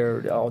don't wear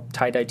a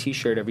tie-dye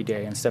T-shirt every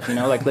day and stuff,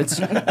 Let's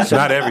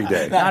not every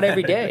day, not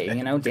every day,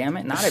 Damn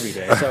it, not every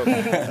day. So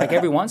like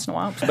every once in a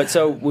while. But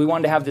so we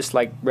wanted to have this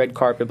like red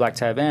carpet black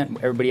tie event.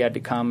 Everybody had to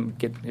come.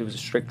 It was a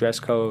strict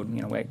dress code.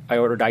 I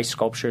ordered ice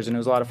sculptures and it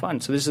was a lot of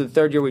fun. So this is the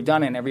third year we've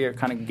done it, and every year it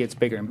kind of gets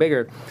bigger and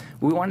bigger.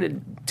 We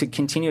wanted to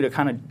continue to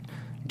kind of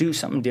do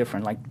something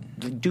different, like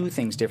do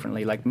things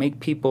differently, like make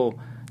people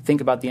think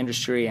about the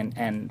industry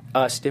and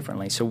us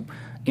differently. So,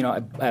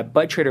 at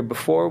Budtrader,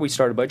 before we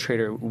started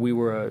Budtrader, we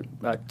were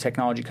a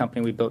technology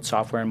company. We built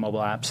software and mobile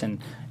apps, and,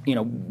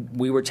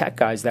 we were tech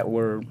guys that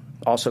were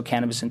also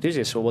cannabis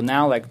enthusiasts. So, well,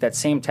 now, like, that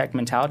same tech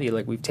mentality,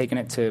 like, we've taken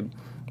it to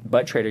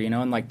Budtrader,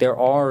 and, like, there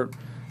are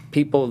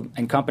people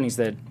and companies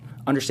that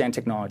understand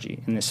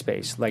technology in this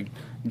space. Like,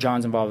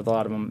 John's involved with a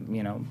lot of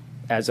them,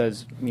 as I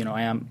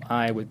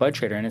with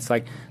Budtrader. And it's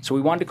like, so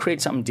we wanted to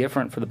create something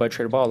different for the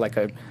Budtrader Ball, like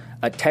a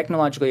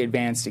technologically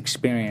advanced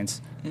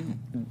experience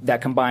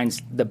that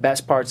combines the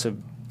best parts of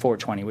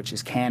 420, which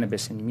is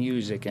cannabis and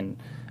music and,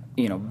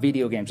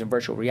 video games and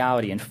virtual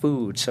reality and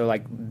food. So,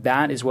 like,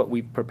 that is what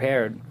we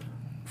prepared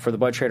for the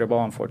Budtrader Ball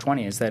on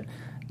 420, is that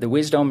the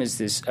Wisdom is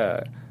this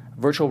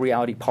virtual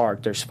reality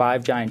park. There's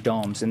 5 giant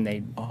domes, and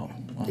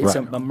it's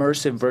an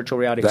immersive virtual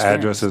reality experience. The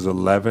address is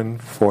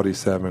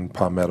 1147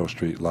 Palmetto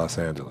Street, Los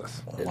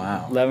Angeles.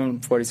 Wow.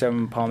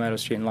 1147 Palmetto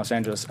Street in Los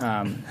Angeles.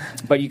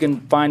 But you can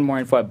find more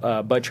info at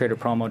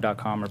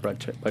budtraderpromo.com or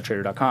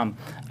budtrader.com.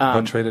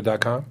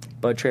 Budtrader.com?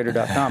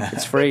 Budtrader.com.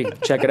 It's free.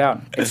 Check it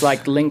out. It's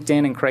like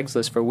LinkedIn and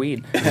Craigslist for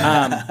weed.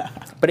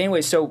 But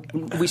anyway, so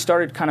we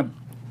started kind of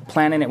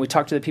planning it. We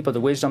talked to the people at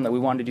the Wisdom that we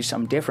wanted to do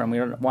something different.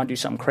 We wanted to do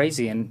something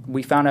crazy, and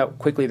we found out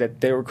quickly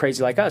that they were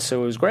crazy like us,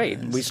 so it was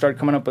great. Nice. We started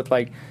coming up with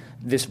like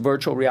this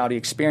virtual reality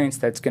experience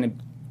that's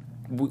going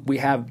to. We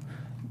have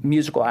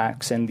musical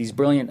acts and these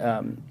brilliant,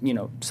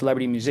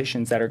 celebrity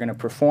musicians that are going to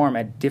perform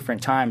at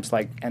different times,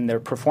 and their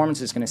performance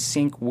is going to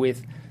sync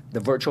with the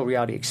virtual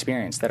reality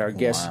experience that our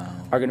guests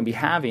are going to be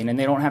having, and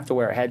they don't have to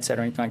wear a headset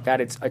or anything like that.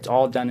 It's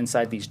all done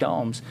inside these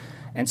domes,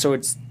 and so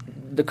it's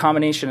the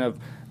combination of,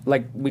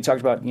 like we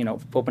talked about,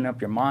 opening up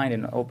your mind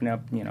and opening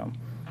up,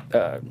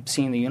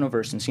 seeing the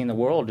universe and seeing the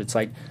world. It's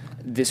like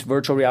this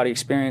virtual reality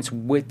experience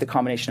with the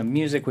combination of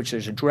music, which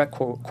there's a direct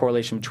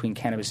correlation between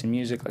cannabis and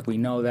music. Like, we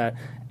know that.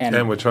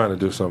 And we're trying to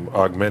do some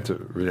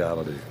augmented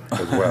reality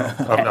as well.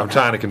 I'm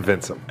trying to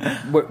convince them.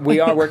 We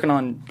are working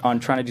on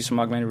trying to do some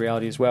augmented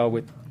reality as well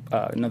with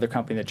another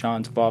company that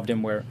John's involved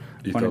in, where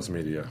Ethos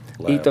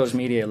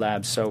Media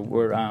Labs. So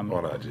we're on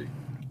IG.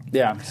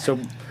 Yeah. So.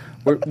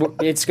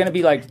 It's going to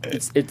be like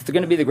it's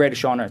going to be the greatest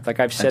show on earth. Like,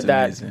 I've said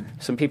that. Amazing.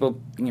 Some people,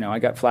 I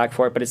got flack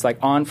for it, but it's like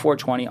on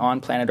 420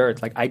 on planet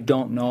Earth. Like, I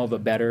don't know of a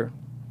better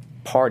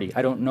party.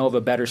 I don't know of a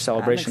better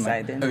celebration.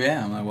 I'm excited. Oh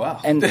yeah, I'm like, wow.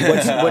 And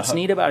what's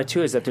neat about it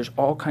too is that there's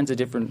all kinds of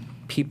different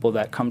people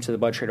that come to the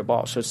Budtrader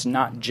Ball. So it's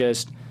not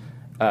just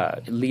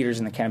leaders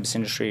in the cannabis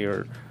industry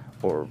or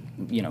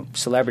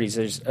celebrities.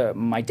 There's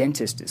my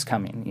dentist is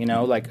coming.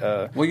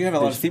 Well, you have a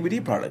lot of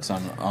CBD products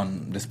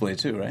on display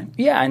too, right?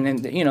 Yeah, and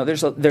then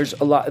there's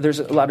a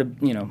lot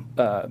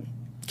of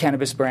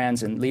cannabis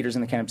brands and leaders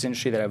in the cannabis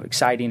industry that have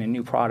exciting and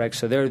new products.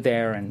 So they're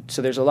there, and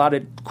so there's a lot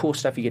of cool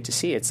stuff you get to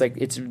see. It's like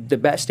it's the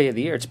best day of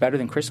the year. It's better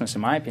than Christmas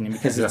in my opinion,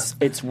 because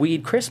it's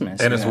weed Christmas,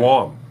 and it's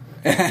warm,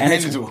 and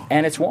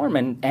it's warm,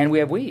 and we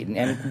have weed,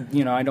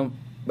 and I don't.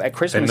 At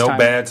Christmas and no time,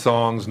 bad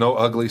songs, no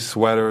ugly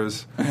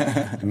sweaters,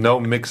 no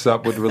mix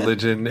up with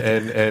religion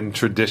and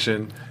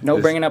tradition.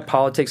 No bringing up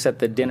politics at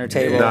the dinner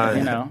table.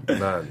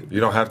 None. You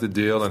don't have to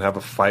deal and have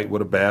a fight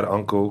with a bad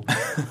uncle,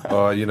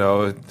 or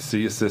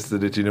see your sister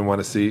that you didn't want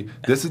to see.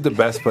 This is the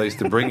best place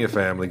to bring your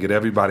family, get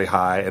everybody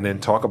high, and then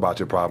talk about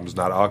your problems,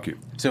 not argue.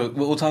 So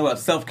we'll talk about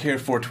self-care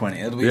 420.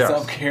 It'll be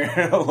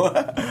self-care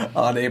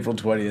on April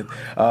 20th.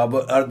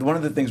 But one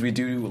of the things we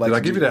do like. Did I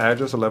give you the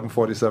address?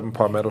 1147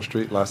 Palmetto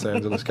Street, Los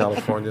Angeles,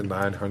 California.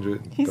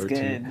 913. He's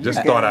good.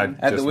 Just thought I'd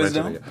at just the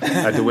Wisdom? mention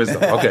it. At the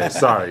Wisdom. Okay,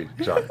 sorry,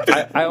 John.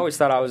 I always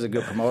thought I was a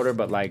good promoter,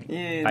 but like,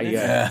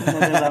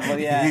 another level,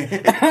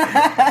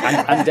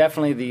 I'm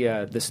definitely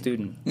the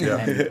student.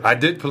 Yeah, I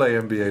did play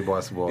NBA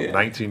basketball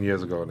 19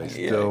 years ago, and they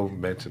still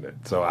mention it.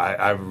 So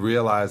I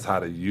realized how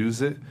to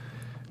use it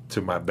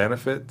to my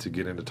benefit to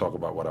get in to talk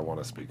about what I want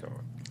to speak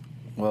on.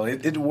 Well,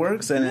 it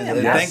works,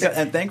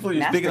 and thankfully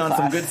you're speaking on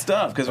some good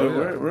stuff because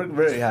we're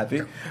very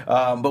happy.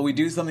 But we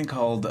do something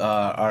called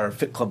our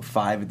Fit Club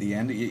 5 at the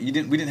end. We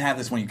didn't have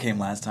this when you came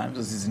last time, so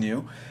this is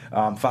new.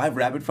 5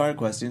 rapid fire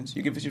questions.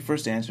 You give us your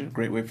first answer.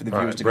 Great way for the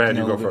viewers to get to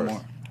know a little bit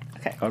more.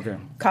 Okay.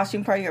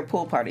 Costume party or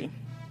pool party?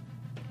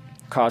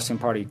 Costume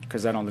party,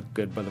 because I don't look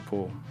good by the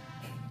pool.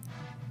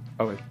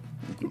 Oh wait,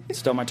 it's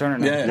still my turn or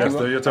not? Yeah,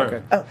 still your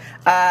turn.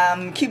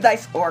 Okay. Cubed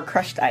ice or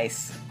crushed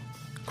ice?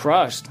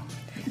 Crushed.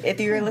 If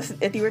you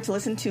were to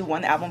listen to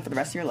one album for the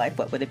rest of your life,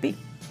 what would it be?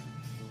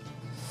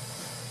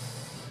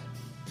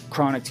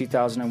 Chronic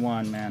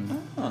 2001, man.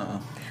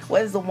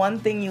 What is the one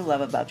thing you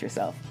love about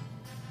yourself?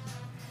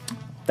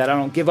 That I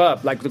don't give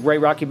up, like the great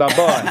Rocky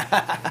Balboa.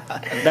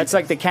 That's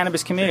like the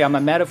cannabis community. I'm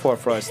a metaphor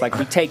for us. Like,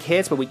 we take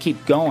hits, but we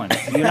keep going.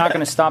 You're not going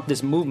to stop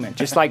this movement.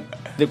 Just like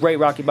the great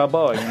Rocky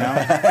Balboa, you know?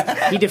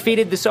 He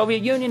defeated the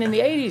Soviet Union in the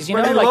 80s, you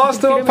know? He like, lost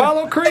to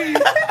Apollo Creed.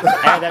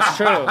 Yeah, that's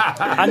true.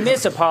 I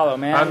miss Apollo,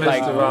 man. I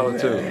miss Apollo,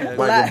 too.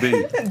 Michael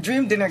B.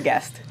 Dream dinner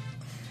guest.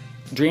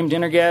 Dream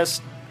dinner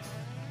guest?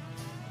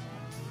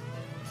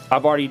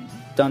 I've already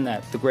done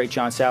that. The great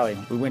John Salley.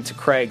 We went to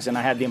Craig's, and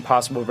I had the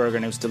Impossible Burger,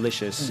 and it was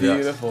delicious.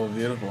 Beautiful,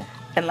 beautiful.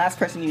 And last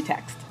person you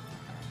text?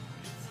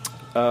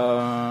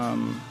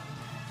 Rob,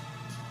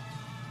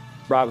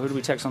 who did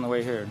we text on the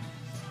way here?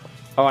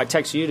 Oh, I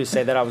texted you to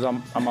say that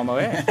I'm on my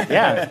way.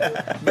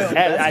 Yeah.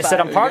 I said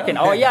I'm parking.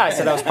 Oh, yeah, I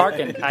said I was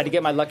parking. I had to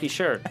get my lucky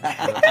shirt.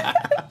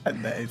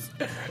 Nice.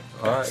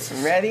 All right.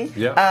 Ready?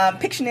 Yeah.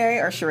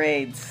 Pictionary or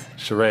charades?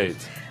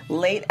 Charades.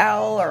 Late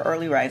owl or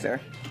early riser?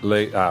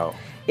 Late owl.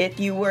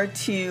 If you were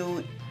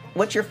to,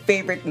 what's your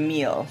favorite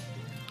meal?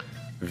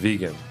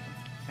 Vegan.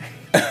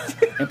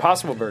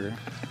 Impossible Burger.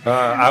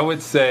 I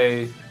would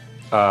say,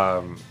 they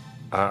don't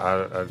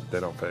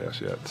pay us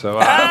yet, so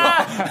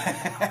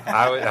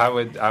I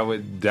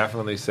would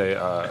definitely say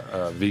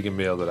a vegan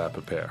meal that I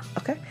prepare.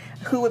 Okay.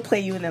 Who would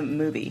play you in a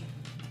movie?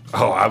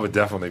 Oh, I would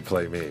definitely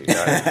play me.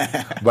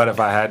 Right? But if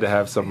I had to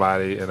have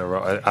somebody in a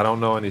role, I don't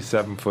know any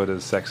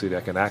 7-footers sexy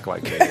that can act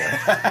like me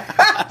yet.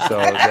 So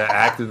their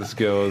acting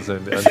skills,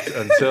 and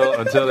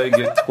until they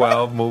get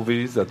 12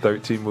 movies or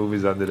 13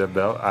 movies under their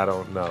belt, I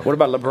don't know. What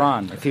about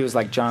LeBron? If he was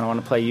like, John, I want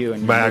to play you.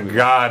 And my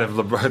God, if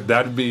LeBron,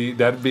 that'd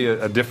be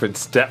a different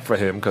step for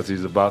him because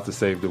he's about to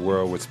save the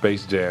world with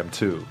Space Jam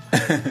 2.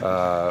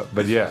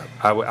 But yeah,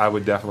 I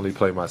would definitely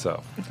play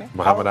myself. Okay.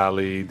 Muhammad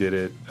Ali did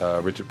it.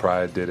 Richard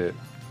Pryor did it.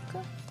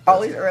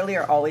 Always early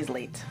or always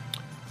late?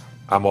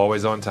 I'm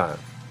always on time.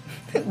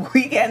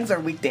 Weekends or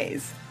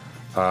weekdays?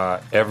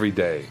 Every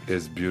day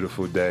is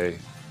beautiful day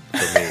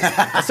for me.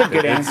 That's a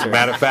good answer.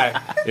 Matter of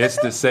fact, it's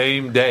the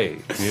same day.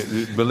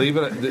 Believe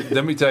it.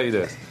 Let me tell you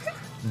this.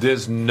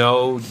 There's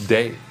no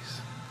days.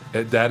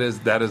 That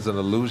is an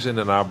illusion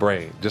in our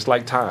brain. Just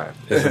like time.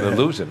 It's an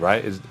illusion,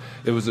 right?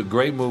 It was a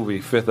great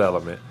movie, Fifth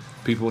Element.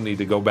 People need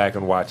to go back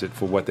and watch it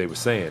for what they were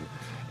saying.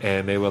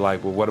 And they were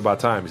like, well, what about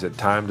time? He said,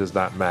 time does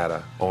not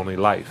matter, only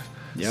life.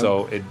 Yep.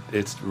 So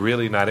it's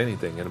really not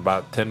anything. In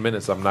about 10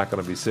 minutes, I'm not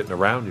going to be sitting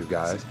around you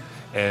guys.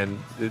 And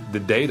the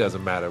day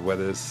doesn't matter,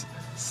 whether it's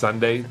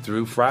Sunday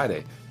through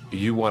Friday.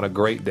 You want a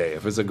great day.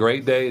 If it's a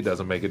great day, it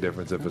doesn't make a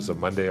difference if it's a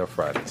Monday or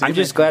Friday. I'm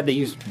just glad that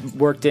you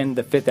worked in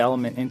The Fifth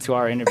Element into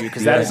our interview,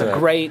 because that is a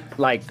great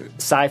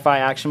sci-fi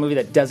action movie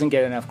that doesn't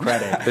get enough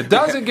credit. It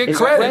doesn't get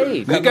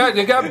credit.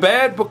 It got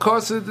bad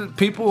because of the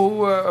people who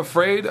were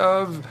afraid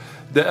of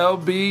the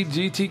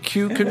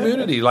LGBTQ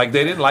community. Like,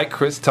 they didn't like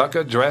Chris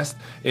Tucker dressed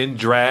in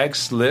drag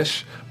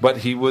slish, but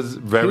he was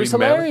very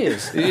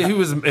hilarious. He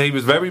was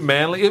very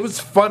manly. It was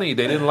funny.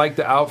 They didn't like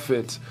the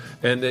outfits,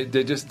 and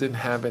they just didn't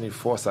have any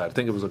foresight. I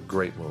think it was a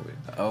great movie.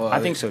 I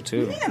think so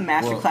too. You need a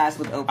master class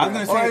with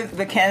Oprah, or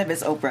the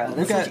cannabis Oprah.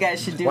 That's what you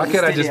guys should do. Why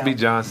can't I just be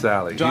John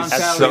Salley? John He's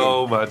Salley.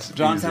 So much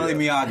John easier. Salley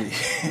Miyagi.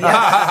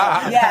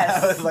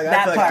 Yes,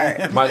 that part.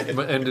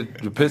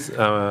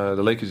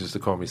 The Lakers used to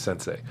call me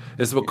Sensei.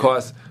 It's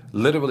because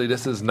literally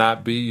this is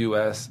not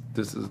BUS.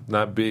 This is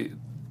not B.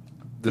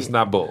 This is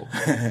not bull.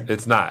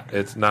 It's not.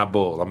 It's not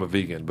bull. I'm a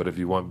vegan, but if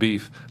you want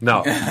beef,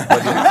 no.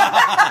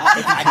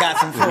 I got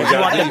some food. If you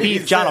want the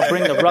beef, John will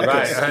bring the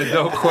ruckus. Right,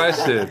 no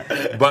question.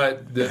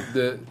 But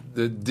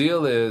the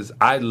deal is,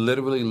 I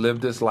literally live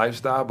this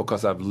lifestyle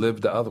because I've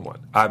lived the other one.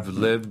 I've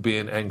lived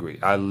being angry.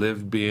 I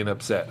lived being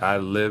upset. I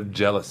lived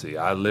jealousy.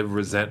 I lived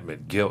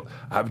resentment, guilt.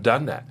 I've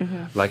done that.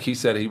 Mm-hmm. Like he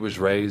said, he was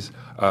raised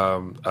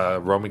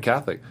Roman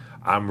Catholic.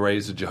 I'm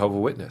raised a Jehovah's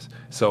Witness.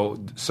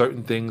 So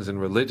certain things in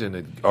religion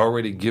had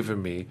already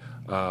given me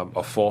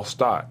a false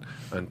start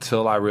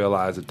until I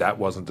realized that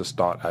wasn't the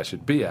start I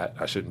should be at.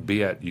 I shouldn't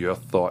be at your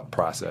thought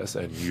process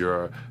and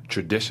your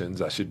traditions.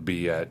 I should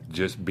be at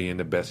just being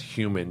the best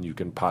human you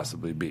can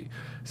possibly be.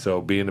 So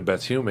being the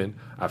best human,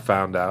 I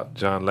found out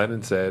John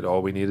Lennon said,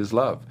 all we need is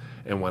love.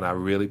 And when I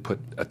really put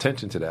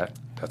attention to that,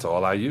 that's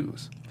all I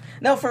use.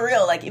 No, for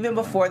real. Like, even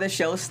before the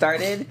show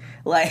started,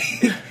 like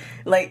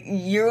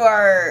you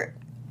are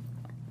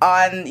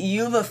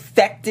you've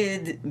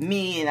affected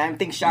me, and I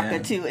think Shaka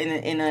too,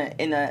 in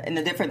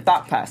a different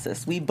thought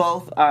process. We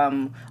both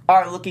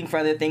are looking for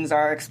other things,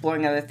 are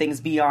exploring other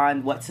things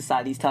beyond what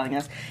society's telling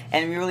us,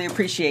 and we really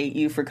appreciate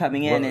you for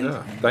coming in.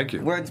 Thank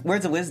you.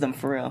 Words of wisdom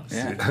for real.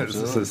 Yeah,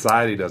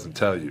 society doesn't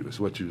tell you; it's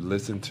what you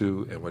listen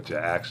to and what your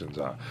actions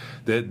are.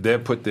 They're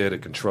put there to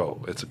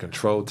control. It's a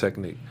control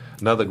technique.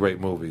 Another great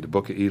movie, The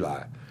Book of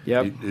Eli.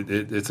 Yep.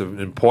 It's an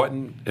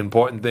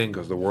important thing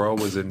because the world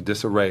was in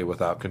disarray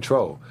without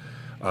control.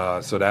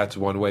 So that's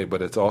one way,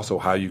 but it's also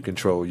how you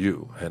control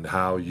you and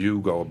how you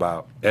go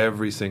about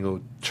every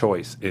single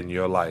choice in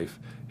your life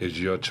is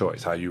your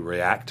choice. How you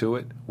react to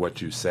it,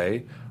 what you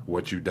say,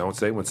 what you don't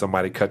say. When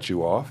somebody cuts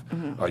you off,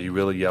 are you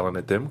really yelling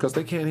at them because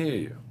they can't hear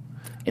you?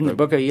 In the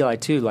Book of Eli,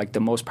 too, like the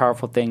most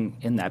powerful thing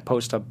in that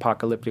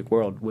post-apocalyptic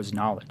world was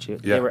knowledge.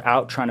 They were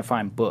out trying to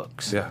find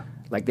books. Yeah.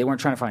 Like they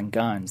weren't trying to find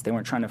guns. They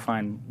weren't trying to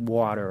find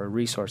water or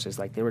resources.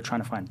 Like they were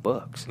trying to find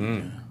books.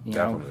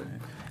 Definitely.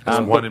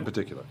 Know? One in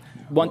particular.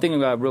 One thing,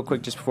 real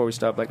quick, just before we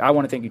stop, like I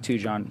want to thank you too,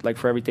 John, like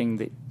for everything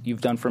that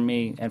you've done for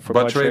me and for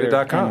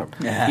Budtrader.com.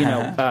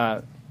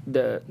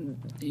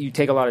 You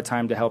take a lot of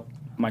time to help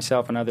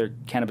myself and other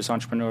cannabis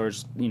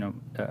entrepreneurs,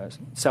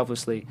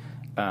 selflessly,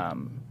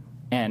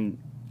 and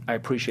I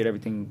appreciate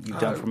everything you've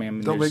done for me. I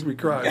mean, don't make me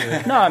cry.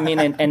 Man. No, I mean,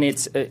 and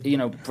it's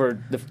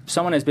for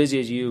someone as busy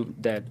as you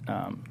that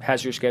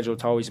has your schedule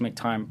to always make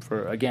time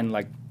for again,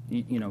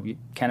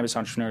 cannabis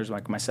entrepreneurs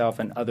like myself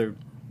and other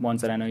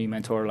ones that I know you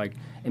mentor, like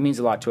it means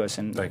a lot to us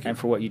and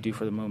for what you do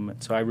for the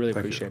movement. So I really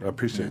appreciate it. I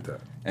appreciate that.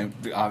 And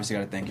we obviously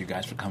got to thank you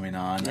guys for coming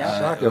on.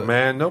 Shaka,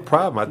 man, no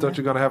problem. I thought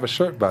you were going to have a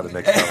shirt by the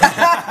next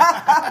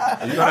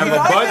time. You're going to have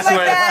a bud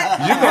sweat.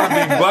 You're going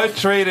to be bud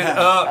traded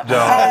up,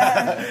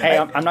 dog. Hey,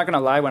 I'm not going to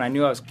lie. When I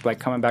knew I was like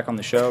coming back on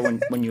the show,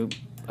 when you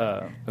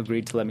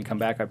agreed to let me come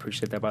back, I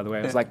appreciate that, by the way.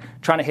 I was like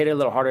trying to hit it a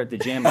little harder at the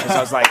gym because I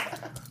was like,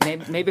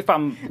 maybe if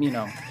I'm,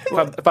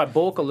 if I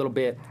bulk a little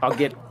bit, I'll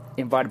get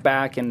invited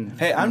back. And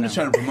hey, I'm just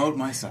trying to promote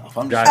myself.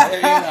 I'm just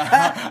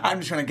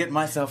trying to get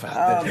myself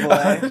out there.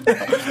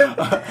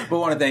 But I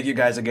want to thank you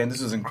guys again.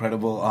 This was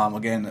incredible.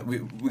 Again,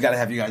 we got to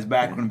have you guys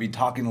back. We're going to be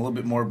talking a little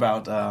bit more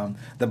about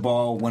the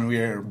ball when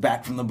we're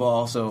back from the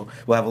ball. So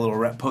we'll have a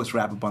little post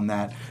wrap up on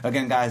that.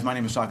 Again, guys, my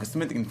name is Shaka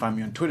Smith. You can find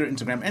me on Twitter,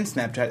 Instagram, and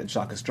Snapchat at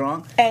Shaka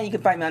Strong. And you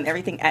can find me on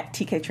everything at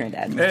TK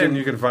Trinidad. And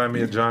you can find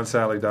me at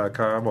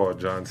johnsalley.com or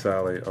John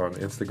Salley on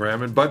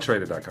Instagram and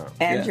budtrader.com.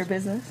 And your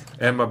business?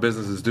 And my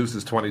business is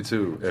Deuces 22.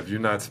 If you're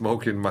not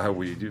smoking my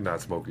weed, you're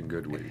not smoking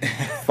good weed.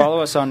 Follow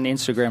us on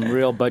Instagram,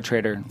 Real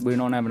Budtrader. We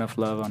don't have enough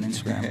love on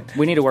Instagram.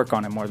 We need to work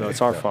on it more, though. It's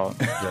our fault.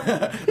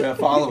 Yeah,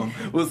 follow them.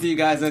 We'll see you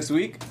guys next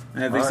week.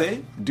 And as they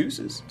say,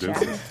 deuces.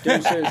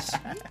 Deuces.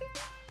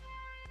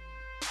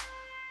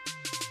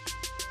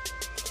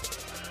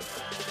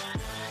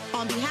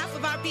 On behalf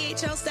of our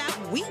BHL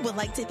staff, we would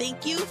like to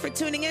thank you for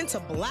tuning in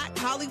to Black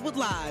Hollywood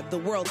Live, the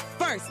world's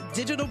first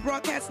digital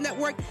broadcast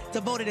network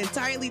devoted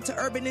entirely to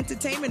urban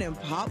entertainment and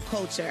pop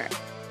culture.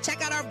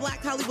 Check out our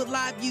Black Hollywood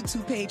Live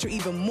YouTube page for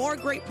even more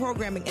great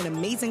programming and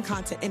amazing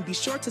content, and be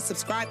sure to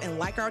subscribe and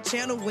like our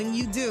channel when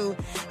you do.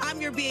 I'm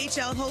your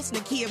BHL host,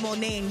 Nakia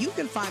Monet, and you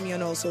can find me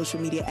on all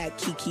social media at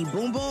Kiki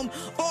Boom Boom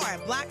or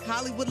at Black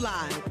Hollywood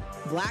Live.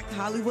 Black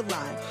Hollywood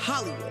Live,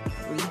 Hollywood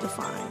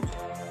redefined.